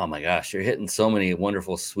 Oh my gosh, you're hitting so many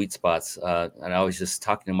wonderful sweet spots. And I was just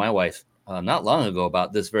talking to my wife not long ago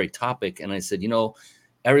about this very topic. And I said,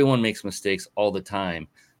 everyone makes mistakes all the time.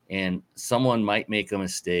 And someone might make a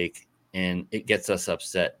mistake and it gets us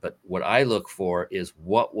upset. But what I look for is,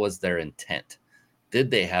 what was their intent? Did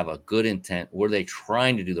they have a good intent? Were they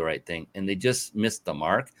trying to do the right thing? And they just missed the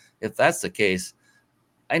mark. If that's the case,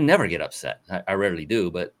 I never get upset. I rarely do,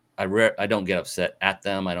 but I don't get upset at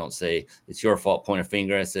them. I don't say it's your fault, point a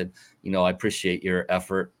finger. I said, I appreciate your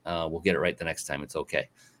effort. We'll get it right the next time. It's okay.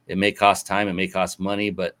 It may cost time, it may cost money,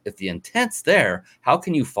 but if the intent's there, how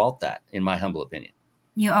can you fault that, in my humble opinion?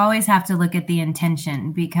 You always have to look at the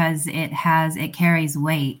intention because it carries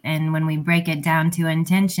weight. And when we break it down to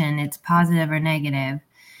intention, it's positive or negative.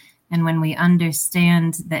 And when we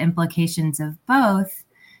understand the implications of both,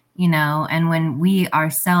 and when we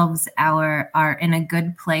ourselves are in a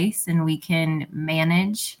good place and we can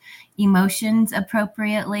manage emotions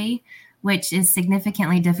appropriately, which is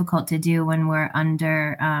significantly difficult to do when we're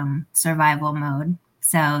under survival mode.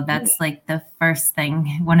 So that's like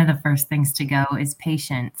one of the first things to go is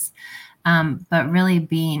patience. But really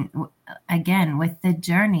being, again, with the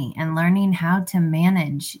journey and learning how to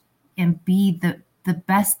manage and be the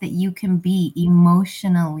best that you can be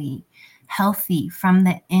emotionally healthy from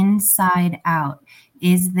the inside out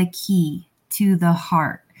is the key to the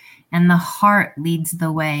heart. And the heart leads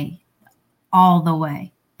the way all the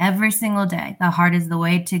way. Every single day, the heart is the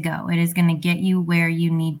way to go. It is going to get you where you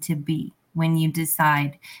need to be when you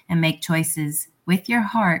decide and make choices with your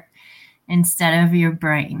heart instead of your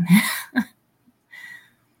brain.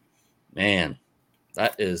 Man,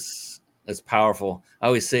 that's powerful. I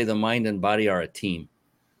always say the mind and body are a team,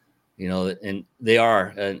 and they are.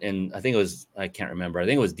 And I think I can't remember. I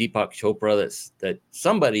think it was Deepak Chopra that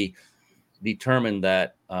somebody determined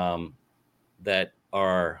that that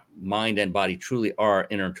our mind and body truly are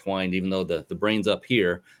intertwined, even though the brain's up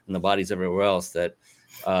here and the body's everywhere else, that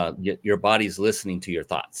your body's listening to your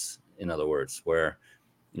thoughts. In other words, where,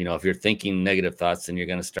 if you're thinking negative thoughts, then you're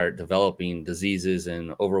going to start developing diseases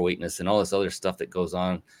and overweightness and all this other stuff that goes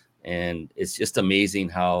on. And it's just amazing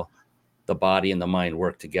how the body and the mind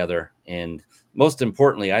work together. And most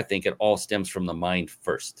importantly, I think it all stems from the mind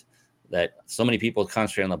first, that so many people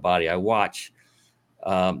concentrate on the body. I watch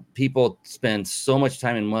people spend so much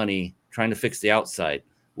time and money trying to fix the outside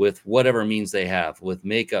with whatever means they have, with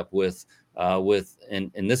makeup, with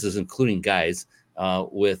and this is including guys,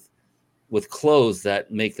 with clothes that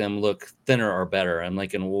make them look thinner or better. I'm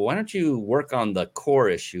like, well, why don't you work on the core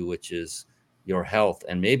issue, which is your health?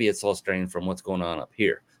 And maybe it's all starting from what's going on up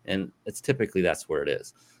here. And it's typically that's where it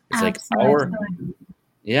is. It's Absolutely.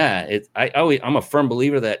 I'm a firm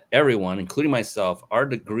believer that everyone, including myself, our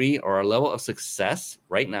degree or our level of success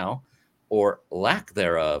right now, or lack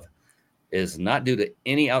thereof, is not due to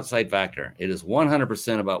any outside factor. It is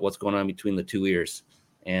 100% about what's going on between the two ears.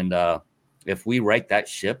 And if we right that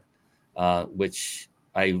ship, which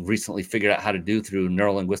I recently figured out how to do through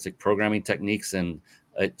neuro-linguistic programming techniques, and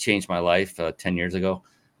it changed my life 10 years ago.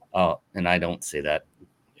 And I don't say that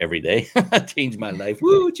every day. Changed my life.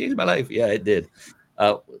 Woo, changed my life. Yeah, it did.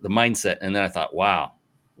 The mindset. And then I thought, wow,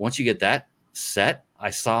 once you get that set, I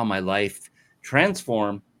saw my life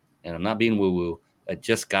transform. And I'm not being woo-woo. It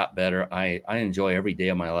just got better. I enjoy every day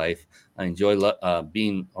of my life. I enjoy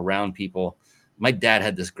being around people. My dad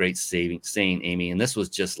had this great saying, Amy, and this was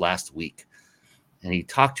just last week. And he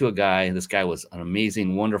talked to a guy. This guy was an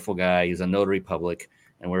amazing, wonderful guy. He's a notary public,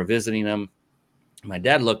 and we're visiting him. My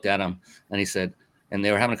dad looked at him and he said, and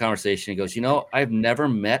they were having a conversation. He goes, I've never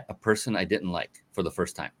met a person I didn't like for the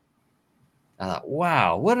first time. I thought,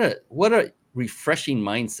 wow, what a refreshing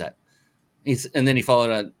mindset. And then he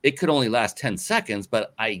followed on, it could only last 10 seconds,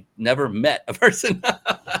 but I never met a person.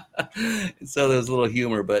 So there was a little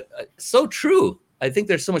humor, but so true. I think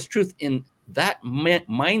there's so much truth in that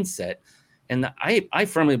mindset. And I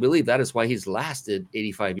firmly believe that is why he's lasted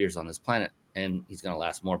 85 years on this planet, and he's going to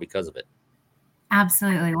last more because of it.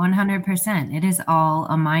 Absolutely, 100%. It is all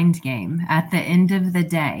a mind game. At the end of the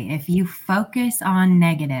day, if you focus on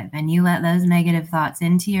negative and you let those negative thoughts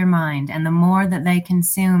into your mind, and the more that they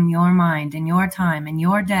consume your mind and your time and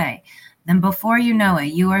your day, then before you know it,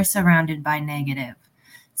 you are surrounded by negative.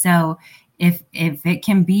 So if it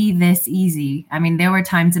can be this easy, I mean, there were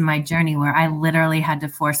times in my journey where I literally had to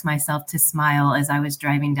force myself to smile as I was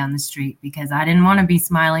driving down the street because I didn't want to be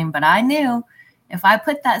smiling, but I knew if I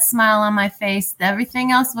put that smile on my face,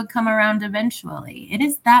 everything else would come around eventually. It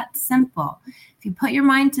is that simple. If you put your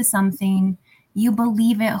mind to something, you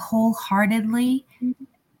believe it wholeheartedly,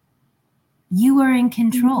 you are in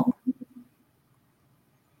control.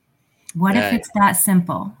 What if it's that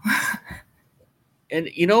simple? And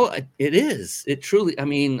it is. It truly. I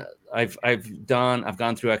mean, I've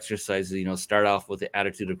gone through exercises. Start off with the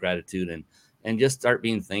attitude of gratitude and just start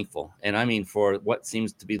being thankful. And I mean, for what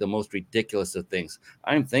seems to be the most ridiculous of things,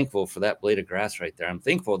 I'm thankful for that blade of grass right there. I'm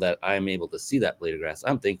thankful that I'm able to see that blade of grass.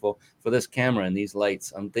 I'm thankful for this camera and these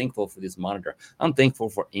lights. I'm thankful for this monitor. I'm thankful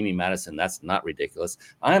for Amy Mattison. That's not ridiculous.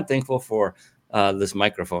 I'm thankful for this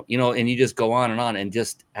microphone. And you just go on and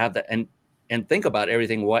just have that and think about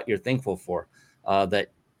everything what you're thankful for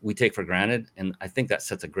that we take for granted. And I think that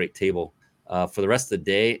sets a great table for the rest of the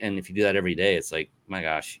day. And if you do that every day, it's like, my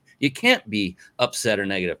gosh, you can't be upset or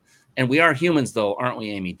negative. And we are humans, though, aren't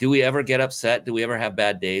we, Amy? Do we ever get upset? Do we ever have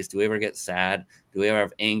bad days? Do we ever get sad? Do we ever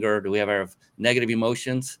have anger? Do we ever have negative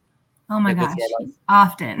emotions? Oh my gosh,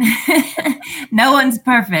 often. No one's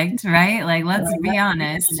perfect, right? Like, let's be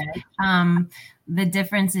honest. The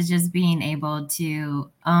difference is just being able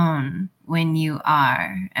to own when you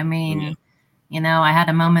are. I mean, I had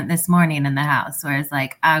a moment this morning in the house where it's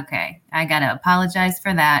like, okay, I got to apologize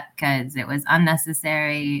for that because it was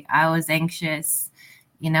unnecessary. I was anxious.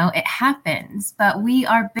 It happens, but we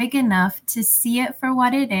are big enough to see it for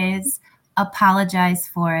what it is, apologize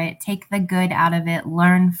for it, take the good out of it,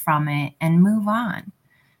 learn from it, and move on.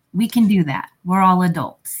 We can do that. We're all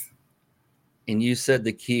adults. And you said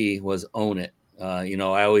the key was own it. I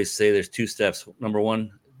always say there's 2 steps. Number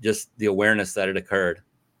 1, just the awareness that it occurred,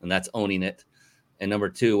 and that's owning it. And number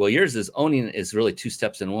 2, well, yours is owning is really 2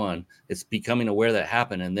 steps in one. It's becoming aware that it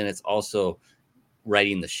happened. And then it's also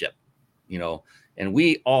righting the ship, and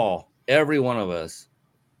every one of us,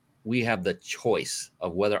 we have the choice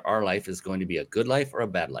of whether our life is going to be a good life or a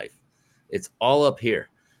bad life. It's all up here.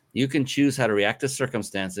 You can choose how to react to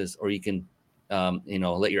circumstances, or you can,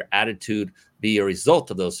 let your attitude be a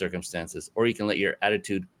result of those circumstances, or you can let your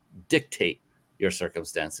attitude dictate your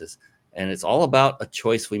circumstances. And it's all about a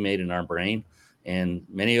choice we made in our brain. And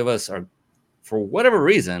many of us are, for whatever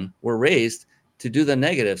reason, we're raised to do the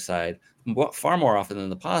negative side far more often than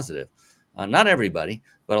the positive. Not everybody,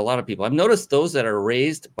 but a lot of people. I've noticed those that are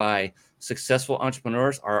raised by successful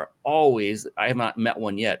entrepreneurs are always, I have not met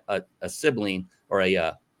one yet, a sibling or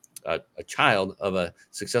a child of a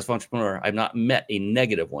successful entrepreneur. I've not met a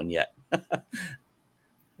negative one yet.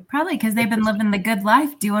 Probably because they've been living the good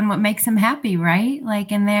life, doing what makes them happy, right?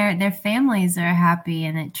 Like, and their families are happy,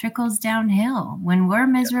 and it trickles downhill. When we're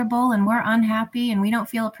miserable and we're unhappy and we don't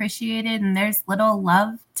feel appreciated and there's little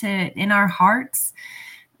love in our hearts,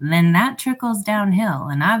 then that trickles downhill.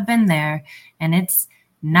 And I've been there, and it's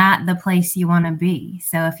not the place you want to be.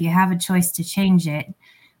 So if you have a choice to change it,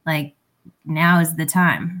 like, now is the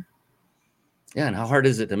time. Yeah. And how hard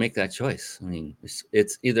is it to make that choice? I mean,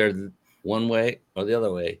 it's either one way or the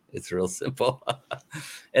other way. It's real simple.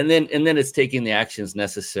 and then it's taking the actions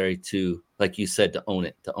necessary to, like you said, to own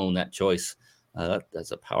it, to own that choice.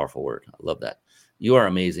 That's a powerful word. I love that. You are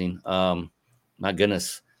amazing. My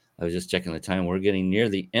goodness. I was just checking the time. We're getting near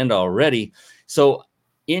the end already. So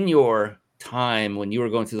in your time when you were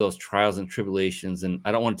going through those trials and tribulations, and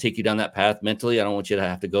I don't want to take you down that path mentally. I don't want you to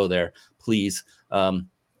have to go there, please.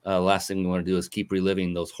 Last thing we want to do is keep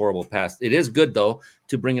reliving those horrible past. It is good, though,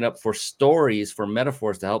 to bring it up for stories, for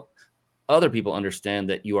metaphors, to help other people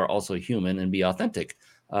understand that you are also human and be authentic.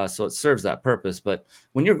 So it serves that purpose. But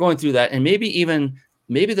when you're going through that, and maybe even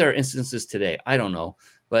maybe there are instances today, I don't know,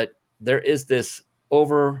 but there is this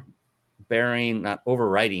overbearing, not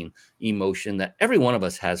overriding emotion that every one of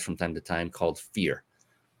us has from time to time called fear.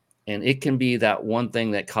 And it can be that one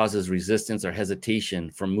thing that causes resistance or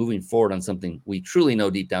hesitation from moving forward on something we truly know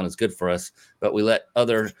deep down is good for us, but we let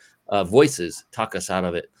other voices talk us out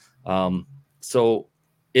of it. So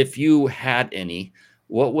if you had any,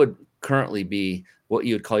 what would currently be what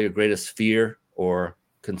you would call your greatest fear or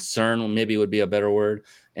concern, maybe would be a better word?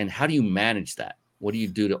 And how do you manage that? What do you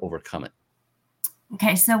do to overcome it?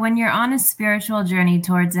 Okay, so when you're on a spiritual journey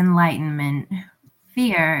towards enlightenment,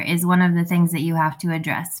 fear is one of the things that you have to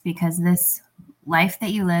address, because this life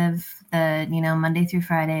that you live, the, Monday through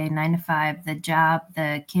Friday, 9 to 5, the job,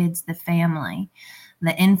 the kids, the family,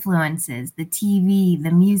 the influences, the TV,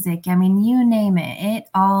 the music, I mean, you name it,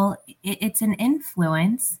 it's an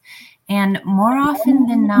influence. And more often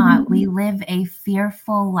than not, we live a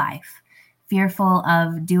fearful life. Fearful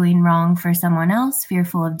of doing wrong for someone else,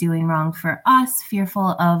 fearful of doing wrong for us,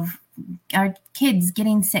 fearful of our kids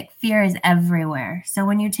getting sick. Fear is everywhere. So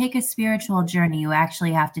when you take a spiritual journey, you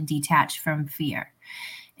actually have to detach from fear.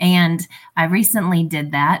 And I recently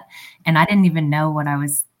did that, and I didn't even know what I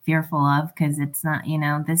was fearful of, because it's not,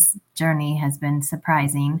 this journey has been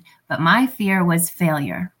surprising. But my fear was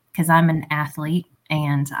failure, because I'm an athlete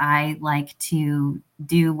and I like to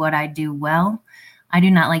do what I do well. I do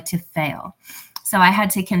not like to fail. So I had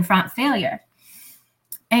to confront failure.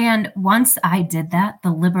 And once I did that,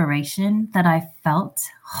 the liberation that I felt,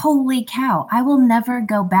 holy cow, I will never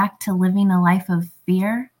go back to living a life of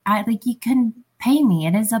fear. You can pay me.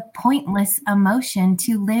 It is a pointless emotion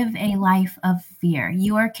to live a life of fear.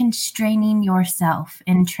 You are constraining yourself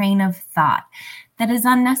in train of thought that is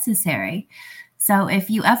unnecessary. So if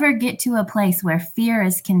you ever get to a place where fear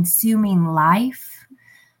is consuming life,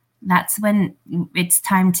 that's when it's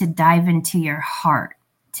time to dive into your heart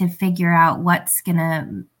to figure out what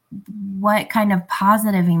kind of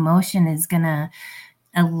positive emotion is going to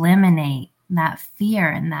eliminate that fear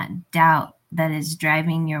and that doubt that is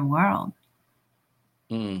driving your world.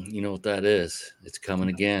 You know what that is? It's coming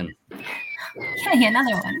again. Yeah,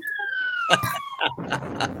 another one.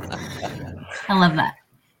 I love that.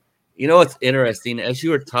 You know what's interesting? As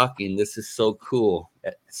you were talking, this is so cool.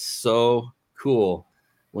 It's so cool.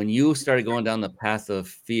 When you started going down the path of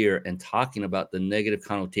fear and talking about the negative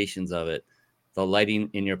connotations of it, the lighting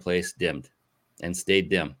in your place dimmed and stayed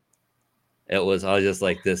dim. I was just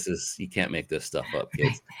like, you can't make this stuff up,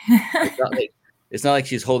 kids. It's not like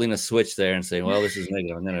she's holding a switch there and saying, well, this is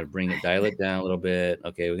negative. I'm going to dial it down a little bit.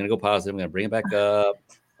 Okay, we're going to go positive. I'm going to bring it back up.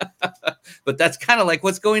 But that's kind of like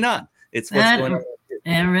what's going on. It's what's going on.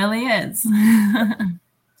 It really is.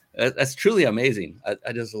 That's truly amazing.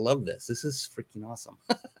 I just love this. This is freaking awesome.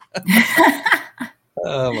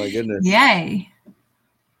 Oh my goodness. Yay.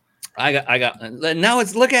 I got now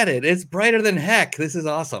look at it. It's brighter than heck. This is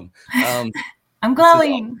awesome. I'm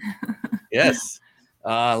glowing. Awesome. Yes.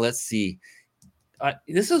 Let's see.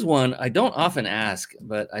 This is one I don't often ask,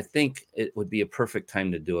 but I think it would be a perfect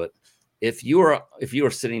time to do it. If you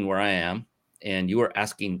were sitting where I am and you were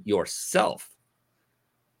asking yourself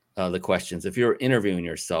the questions, if you're interviewing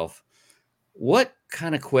yourself, what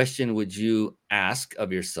kind of question would you ask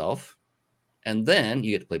of yourself? And then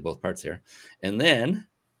you get to play both parts here. And then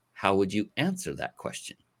how would you answer that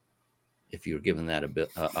question if you were given that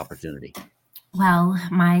opportunity? Well,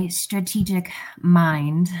 my strategic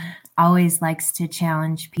mind always likes to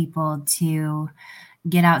challenge people to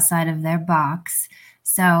get outside of their box.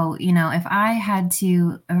 So, if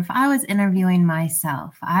I was interviewing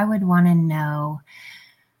myself, I would want to know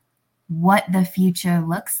what the future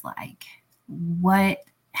looks like. The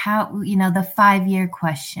 5-year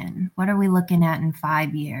question. What are we looking at in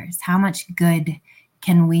 5 years? How much good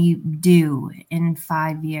can we do in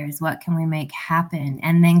 5 years? What can we make happen?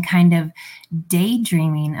 And then kind of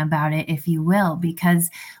daydreaming about it, if you will, because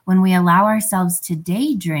when we allow ourselves to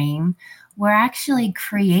daydream, we're actually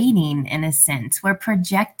creating, in a sense. We're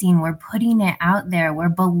projecting, we're putting it out there, we're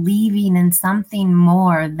believing in something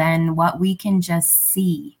more than what we can just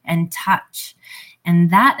see and touch.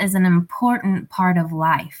 And that is an important part of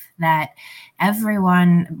life that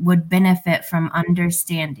everyone would benefit from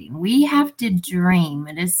understanding. We have to dream.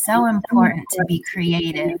 It is so important to be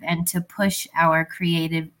creative and to push our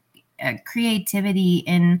creativity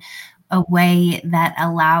in a way that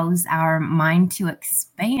allows our mind to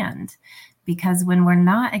expand. Because when we're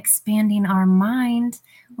not expanding our mind,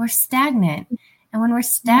 we're stagnant. And when we're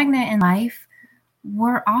stagnant in life,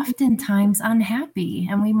 we're oftentimes unhappy,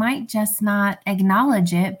 and we might just not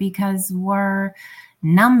acknowledge it because we're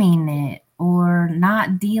numbing it or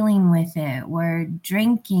not dealing with it. We're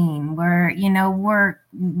drinking.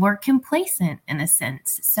 We're complacent in a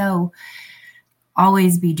sense. So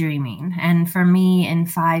always be dreaming. And for me, in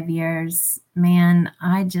 5 years, man,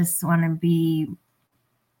 I just want to be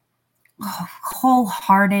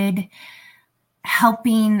wholehearted,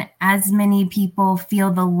 helping as many people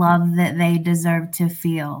feel the love that they deserve to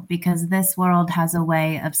feel, because this world has a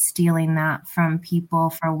way of stealing that from people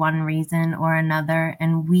for one reason or another.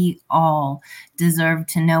 And we all deserve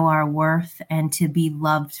to know our worth and to be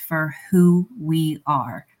loved for who we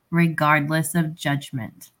are, regardless of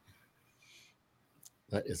judgment.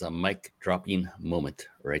 That is a mic dropping moment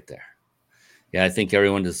right there. Yeah, I think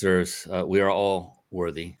everyone deserves, we are all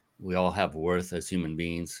worthy. We all have worth as human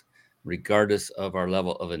beings, regardless of our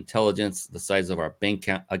level of intelligence, the size of our bank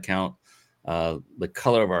account, the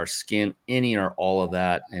color of our skin, any or all of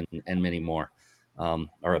that, and many more.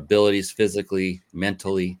 Our abilities physically,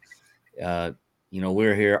 mentally,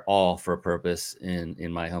 we're here all for a purpose,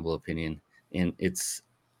 in my humble opinion. And it's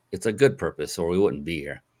a good purpose, or we wouldn't be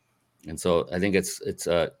here. And so I think this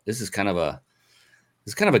is kind of a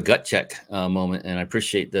gut check moment, and I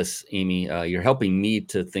appreciate this, Amy. You're helping me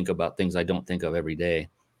to think about things I don't think of every day,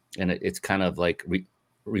 and it's kind of like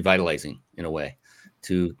revitalizing in a way,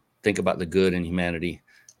 to think about the good in humanity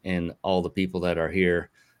and all the people that are here.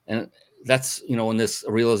 And that's, when this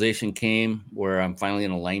realization came, where I'm finally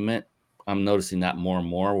in alignment, I'm noticing that more and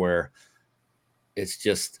more, where it's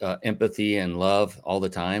just empathy and love all the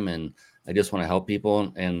time, and I just want to help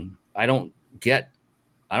people, and I don't get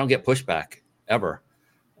pushback ever,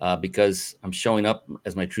 because I'm showing up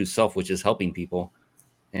as my true self, which is helping people.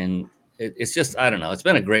 And it's just, I don't know, it's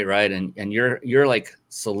been a great ride, and you're like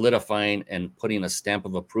solidifying and putting a stamp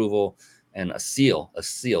of approval and a seal,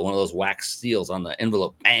 one of those wax seals on the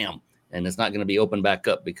envelope, bam, and it's not going to be opened back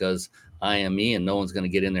up, because I am me, and no one's going to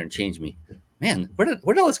get in there and change me. Man, where did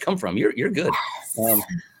all this come from? You're good.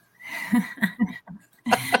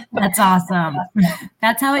 That's awesome.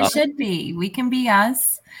 That's how it should be. We can be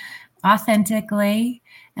us authentically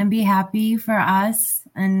and be happy for us,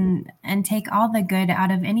 and take all the good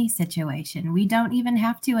out of any situation. We don't even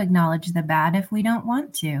have to acknowledge the bad if we don't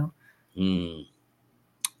want to.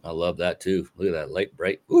 I love that too. Look at that light,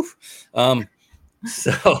 bright. Oof.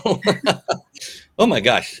 So, oh my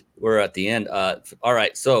gosh, we're at the end. All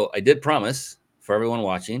right. So I did promise for everyone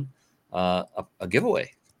watching a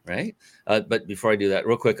giveaway, right? But before I do that,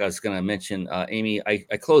 real quick, I was going to mention, Amy,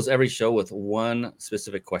 I close every show with one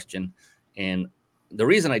specific question. And the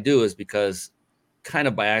reason I do is because, kind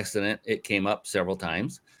of by accident, it came up several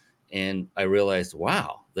times, and I realized,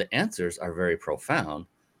 wow, the answers are very profound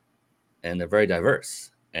and they're very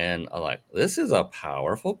diverse. And I'm like, this is a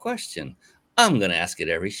powerful question. I'm going to ask it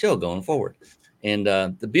every show going forward. And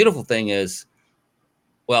the beautiful thing is,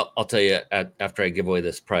 well, I'll tell you after I give away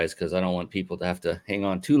this prize, because I don't want people to have to hang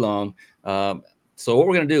on too long. So what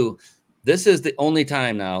we're going to do, this is the only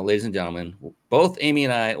time now, ladies and gentlemen, both Amy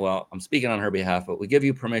and I, well, I'm speaking on her behalf, but we give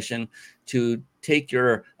you permission to take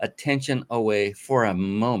your attention away for a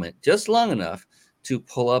moment, just long enough to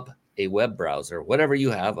pull up a web browser, whatever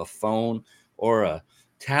you have, a phone or a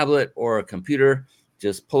tablet or a computer.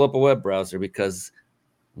 Just pull up a web browser, because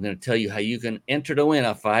I'm going to tell you how you can enter to win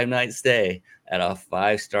a 5-night stay at a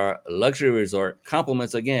 5-star luxury resort.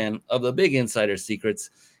 Compliments again of the Big Insider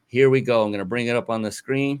Secrets. Here we go. I'm going to bring it up on the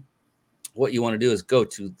screen. What you want to do is go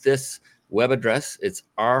to this web address. It's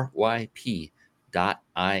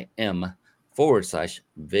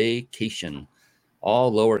ryp.im/vacation.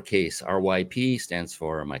 All lowercase. RYP stands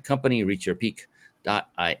for my company,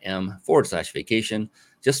 reachyourpeak.im/vacation.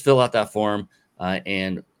 Just fill out that form,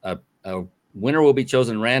 and a winner will be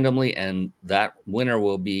chosen randomly, and that winner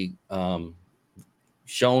will be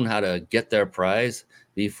shown how to get their prize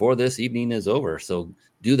before this evening is over. So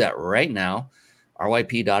do that right now.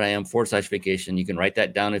 ryp.im/vacation. You can write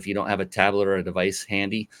that down if you don't have a tablet or a device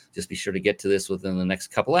handy. Just be sure to get to this within the next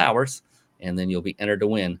couple hours, and then you'll be entered to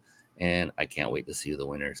win. And I can't wait to see who the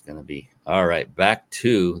winner is going to be. All right, back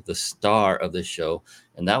to the star of the show,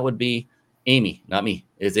 and that would be Amy, not me.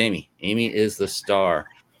 It's Amy. Amy is the star.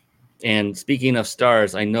 And speaking of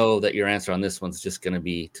stars, I know that your answer on this one's just going to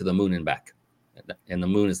be to the moon and back. And the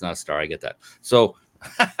moon is not a star. I get that. So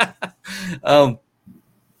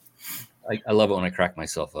I love it when I crack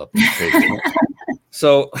myself up. It's crazy.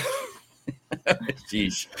 So,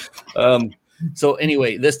 geez. So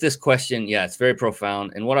anyway, this question, yeah, it's very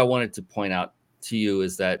profound. And what I wanted to point out to you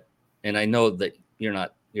is that, and I know that you're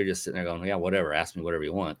just sitting there going, yeah, whatever, ask me whatever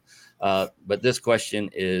you want. But this question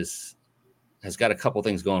has got a couple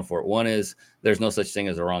things going for it. One is there's no such thing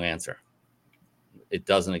as a wrong answer. It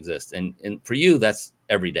doesn't exist. And for you, that's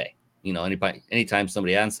every day. You know, anytime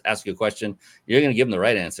somebody asks you a question, you're going to give them the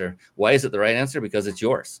right answer. Why is it the right answer? Because it's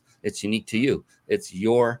yours. It's unique to you. It's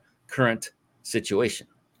your current situation.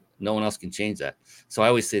 No one else can change that. So I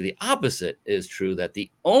always say the opposite is true, that the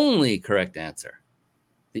only correct answer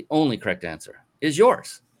is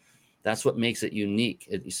yours. That's what makes it unique.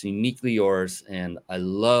 It's uniquely yours. And I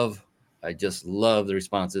just love the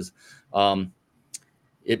responses.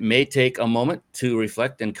 It may take a moment to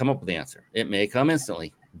reflect and come up with the answer. It may come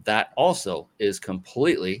instantly. That also is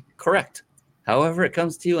completely correct. However it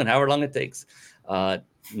comes to you and however long it takes. None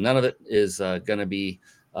of it is going to be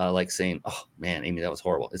like saying, oh man, Amy, that was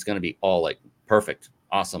horrible. It's going to be all like perfect,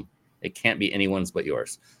 awesome. It can't be anyone's but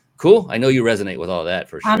yours. Cool. I know you resonate with all that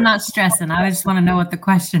for sure. I'm not stressing. I just want to know what the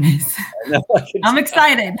question is. I'm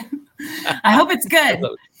excited. I hope it's good.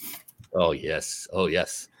 Oh, yes. Oh,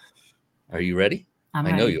 yes. Are you ready?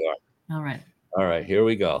 I know you are. All right. All right. Here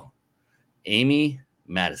we go. Amy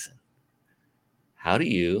Mattison, how do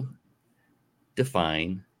you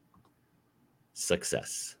define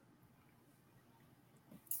success?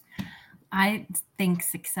 I think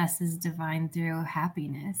success is defined through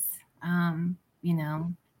happiness. You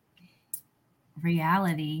know,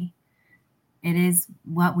 reality, it is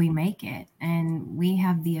what we make it. And we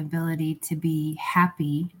have the ability to be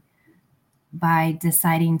happy by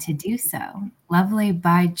deciding to do so. Lovely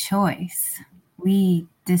by choice. We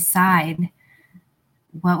decide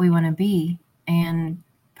what we want to be. And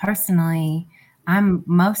personally, I'm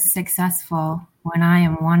most successful when I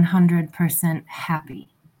am 100% happy.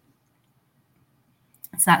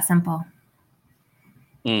 It's that simple.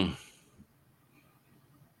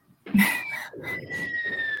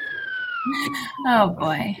 Oh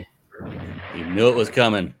boy. You knew it was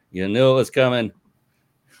coming. You knew it was coming.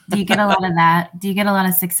 Do you get a lot of that? Do you get a lot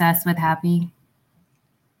of success with happy?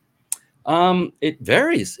 It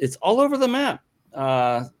varies. It's all over the map.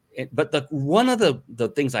 But one of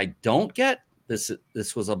the things I don't get, this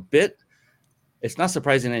was a bit, it's not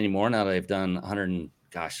surprising anymore now that I've done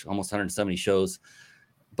almost 170 shows.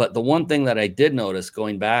 But the one thing that I did notice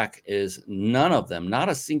going back is none of them, not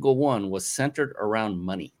a single one, was centered around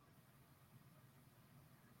money.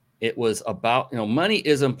 It was about, money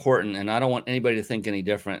is important, and I don't want anybody to think any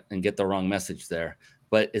different and get the wrong message there.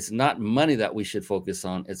 But it's not money that we should focus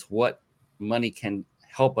on. It's what money can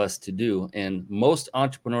help us to do. And most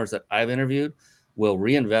entrepreneurs that I've interviewed will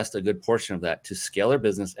reinvest a good portion of that to scale their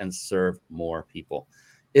business and serve more people.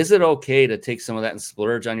 Is it okay to take some of that and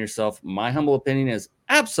splurge on yourself? My humble opinion is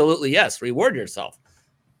absolutely yes. Reward yourself.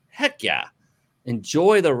 Heck yeah.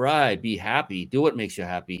 Enjoy the ride. Be happy. Do what makes you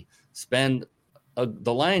happy. Spend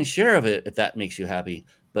the lion's share of it if that makes you happy.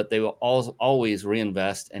 But they will always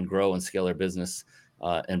reinvest and grow and scale their business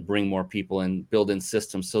and bring more people and build in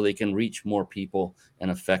systems so they can reach more people and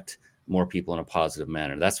affect more people in a positive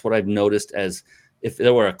manner. That's what I've noticed. As if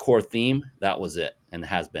there were a core theme, that was it and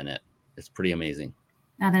has been it. It's pretty amazing.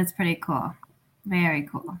 That is pretty cool. Very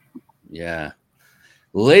cool. Yeah.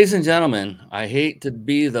 Ladies and gentlemen, I hate to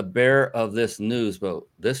be the bearer of this news, but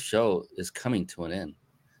this show is coming to an end,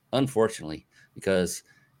 unfortunately, because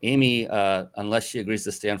Amy, unless she agrees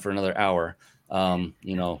to stay on for another hour, I've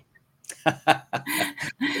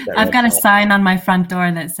got a sign on my front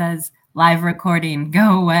door that says live recording,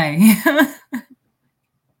 go away.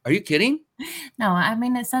 Are you kidding? No, I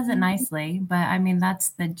mean, it says it nicely, but I mean, that's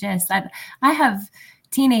the gist. I have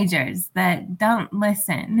teenagers that don't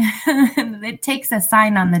listen. It takes a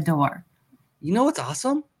sign on the door. You know what's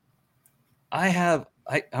awesome? I'm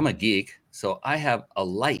a geek, so I have a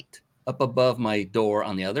light up above my door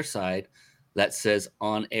on the other side that says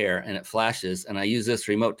on air, and it flashes, and I use this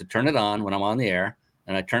remote to turn it on when I'm on the air,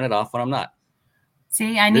 and I turn it off when I'm not.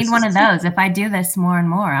 See, I need one of those. If I do this more and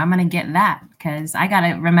more, I'm going to get that because I got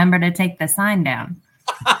to remember to take the sign down.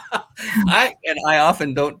 I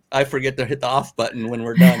often don't. I forget to hit the off button when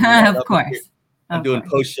we're done. Of course. I'm doing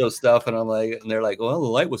post-show stuff, and they're like, well, the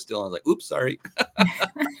light was still on. I was like, oops, sorry.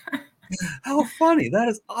 How funny. That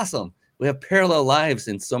is awesome. We have parallel lives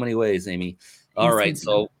in so many ways, Amy. All right.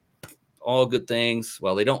 So all good things.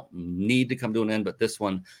 Well, they don't need to come to an end, but this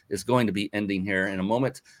one is going to be ending here in a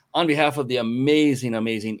moment. On behalf of the amazing,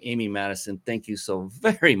 amazing Amy Mattison, thank you so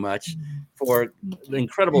very much for the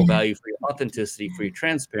incredible value, for your authenticity, for your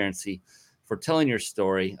transparency, for telling your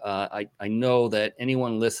story. I know that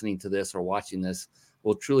anyone listening to this or watching this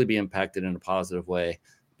will truly be impacted in a positive way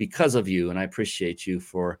because of you. And I appreciate you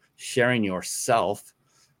for sharing yourself.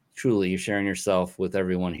 Truly, you're sharing yourself with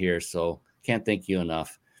everyone here. So can't thank you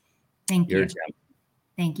enough. Thank you.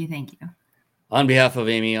 Thank you. Thank you. On behalf of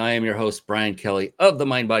Amy, I am your host, Brian Kelly of the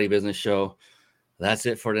Mind Body Business Show. That's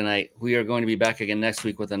it for tonight. We are going to be back again next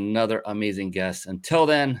week with another amazing guest. Until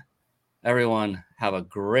then, Everyone, have a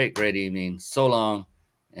great, great evening. So long,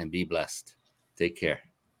 and be blessed. Take care.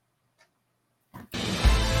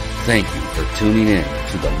 Thank you for tuning in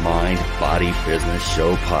to the Mind Body Business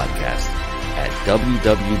Show podcast at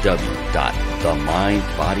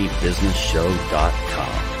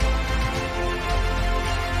www.themindbodybusinessshow.com.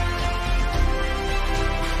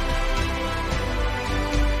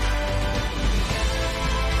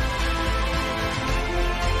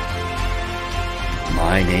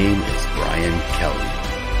 My name is Brian Kelly.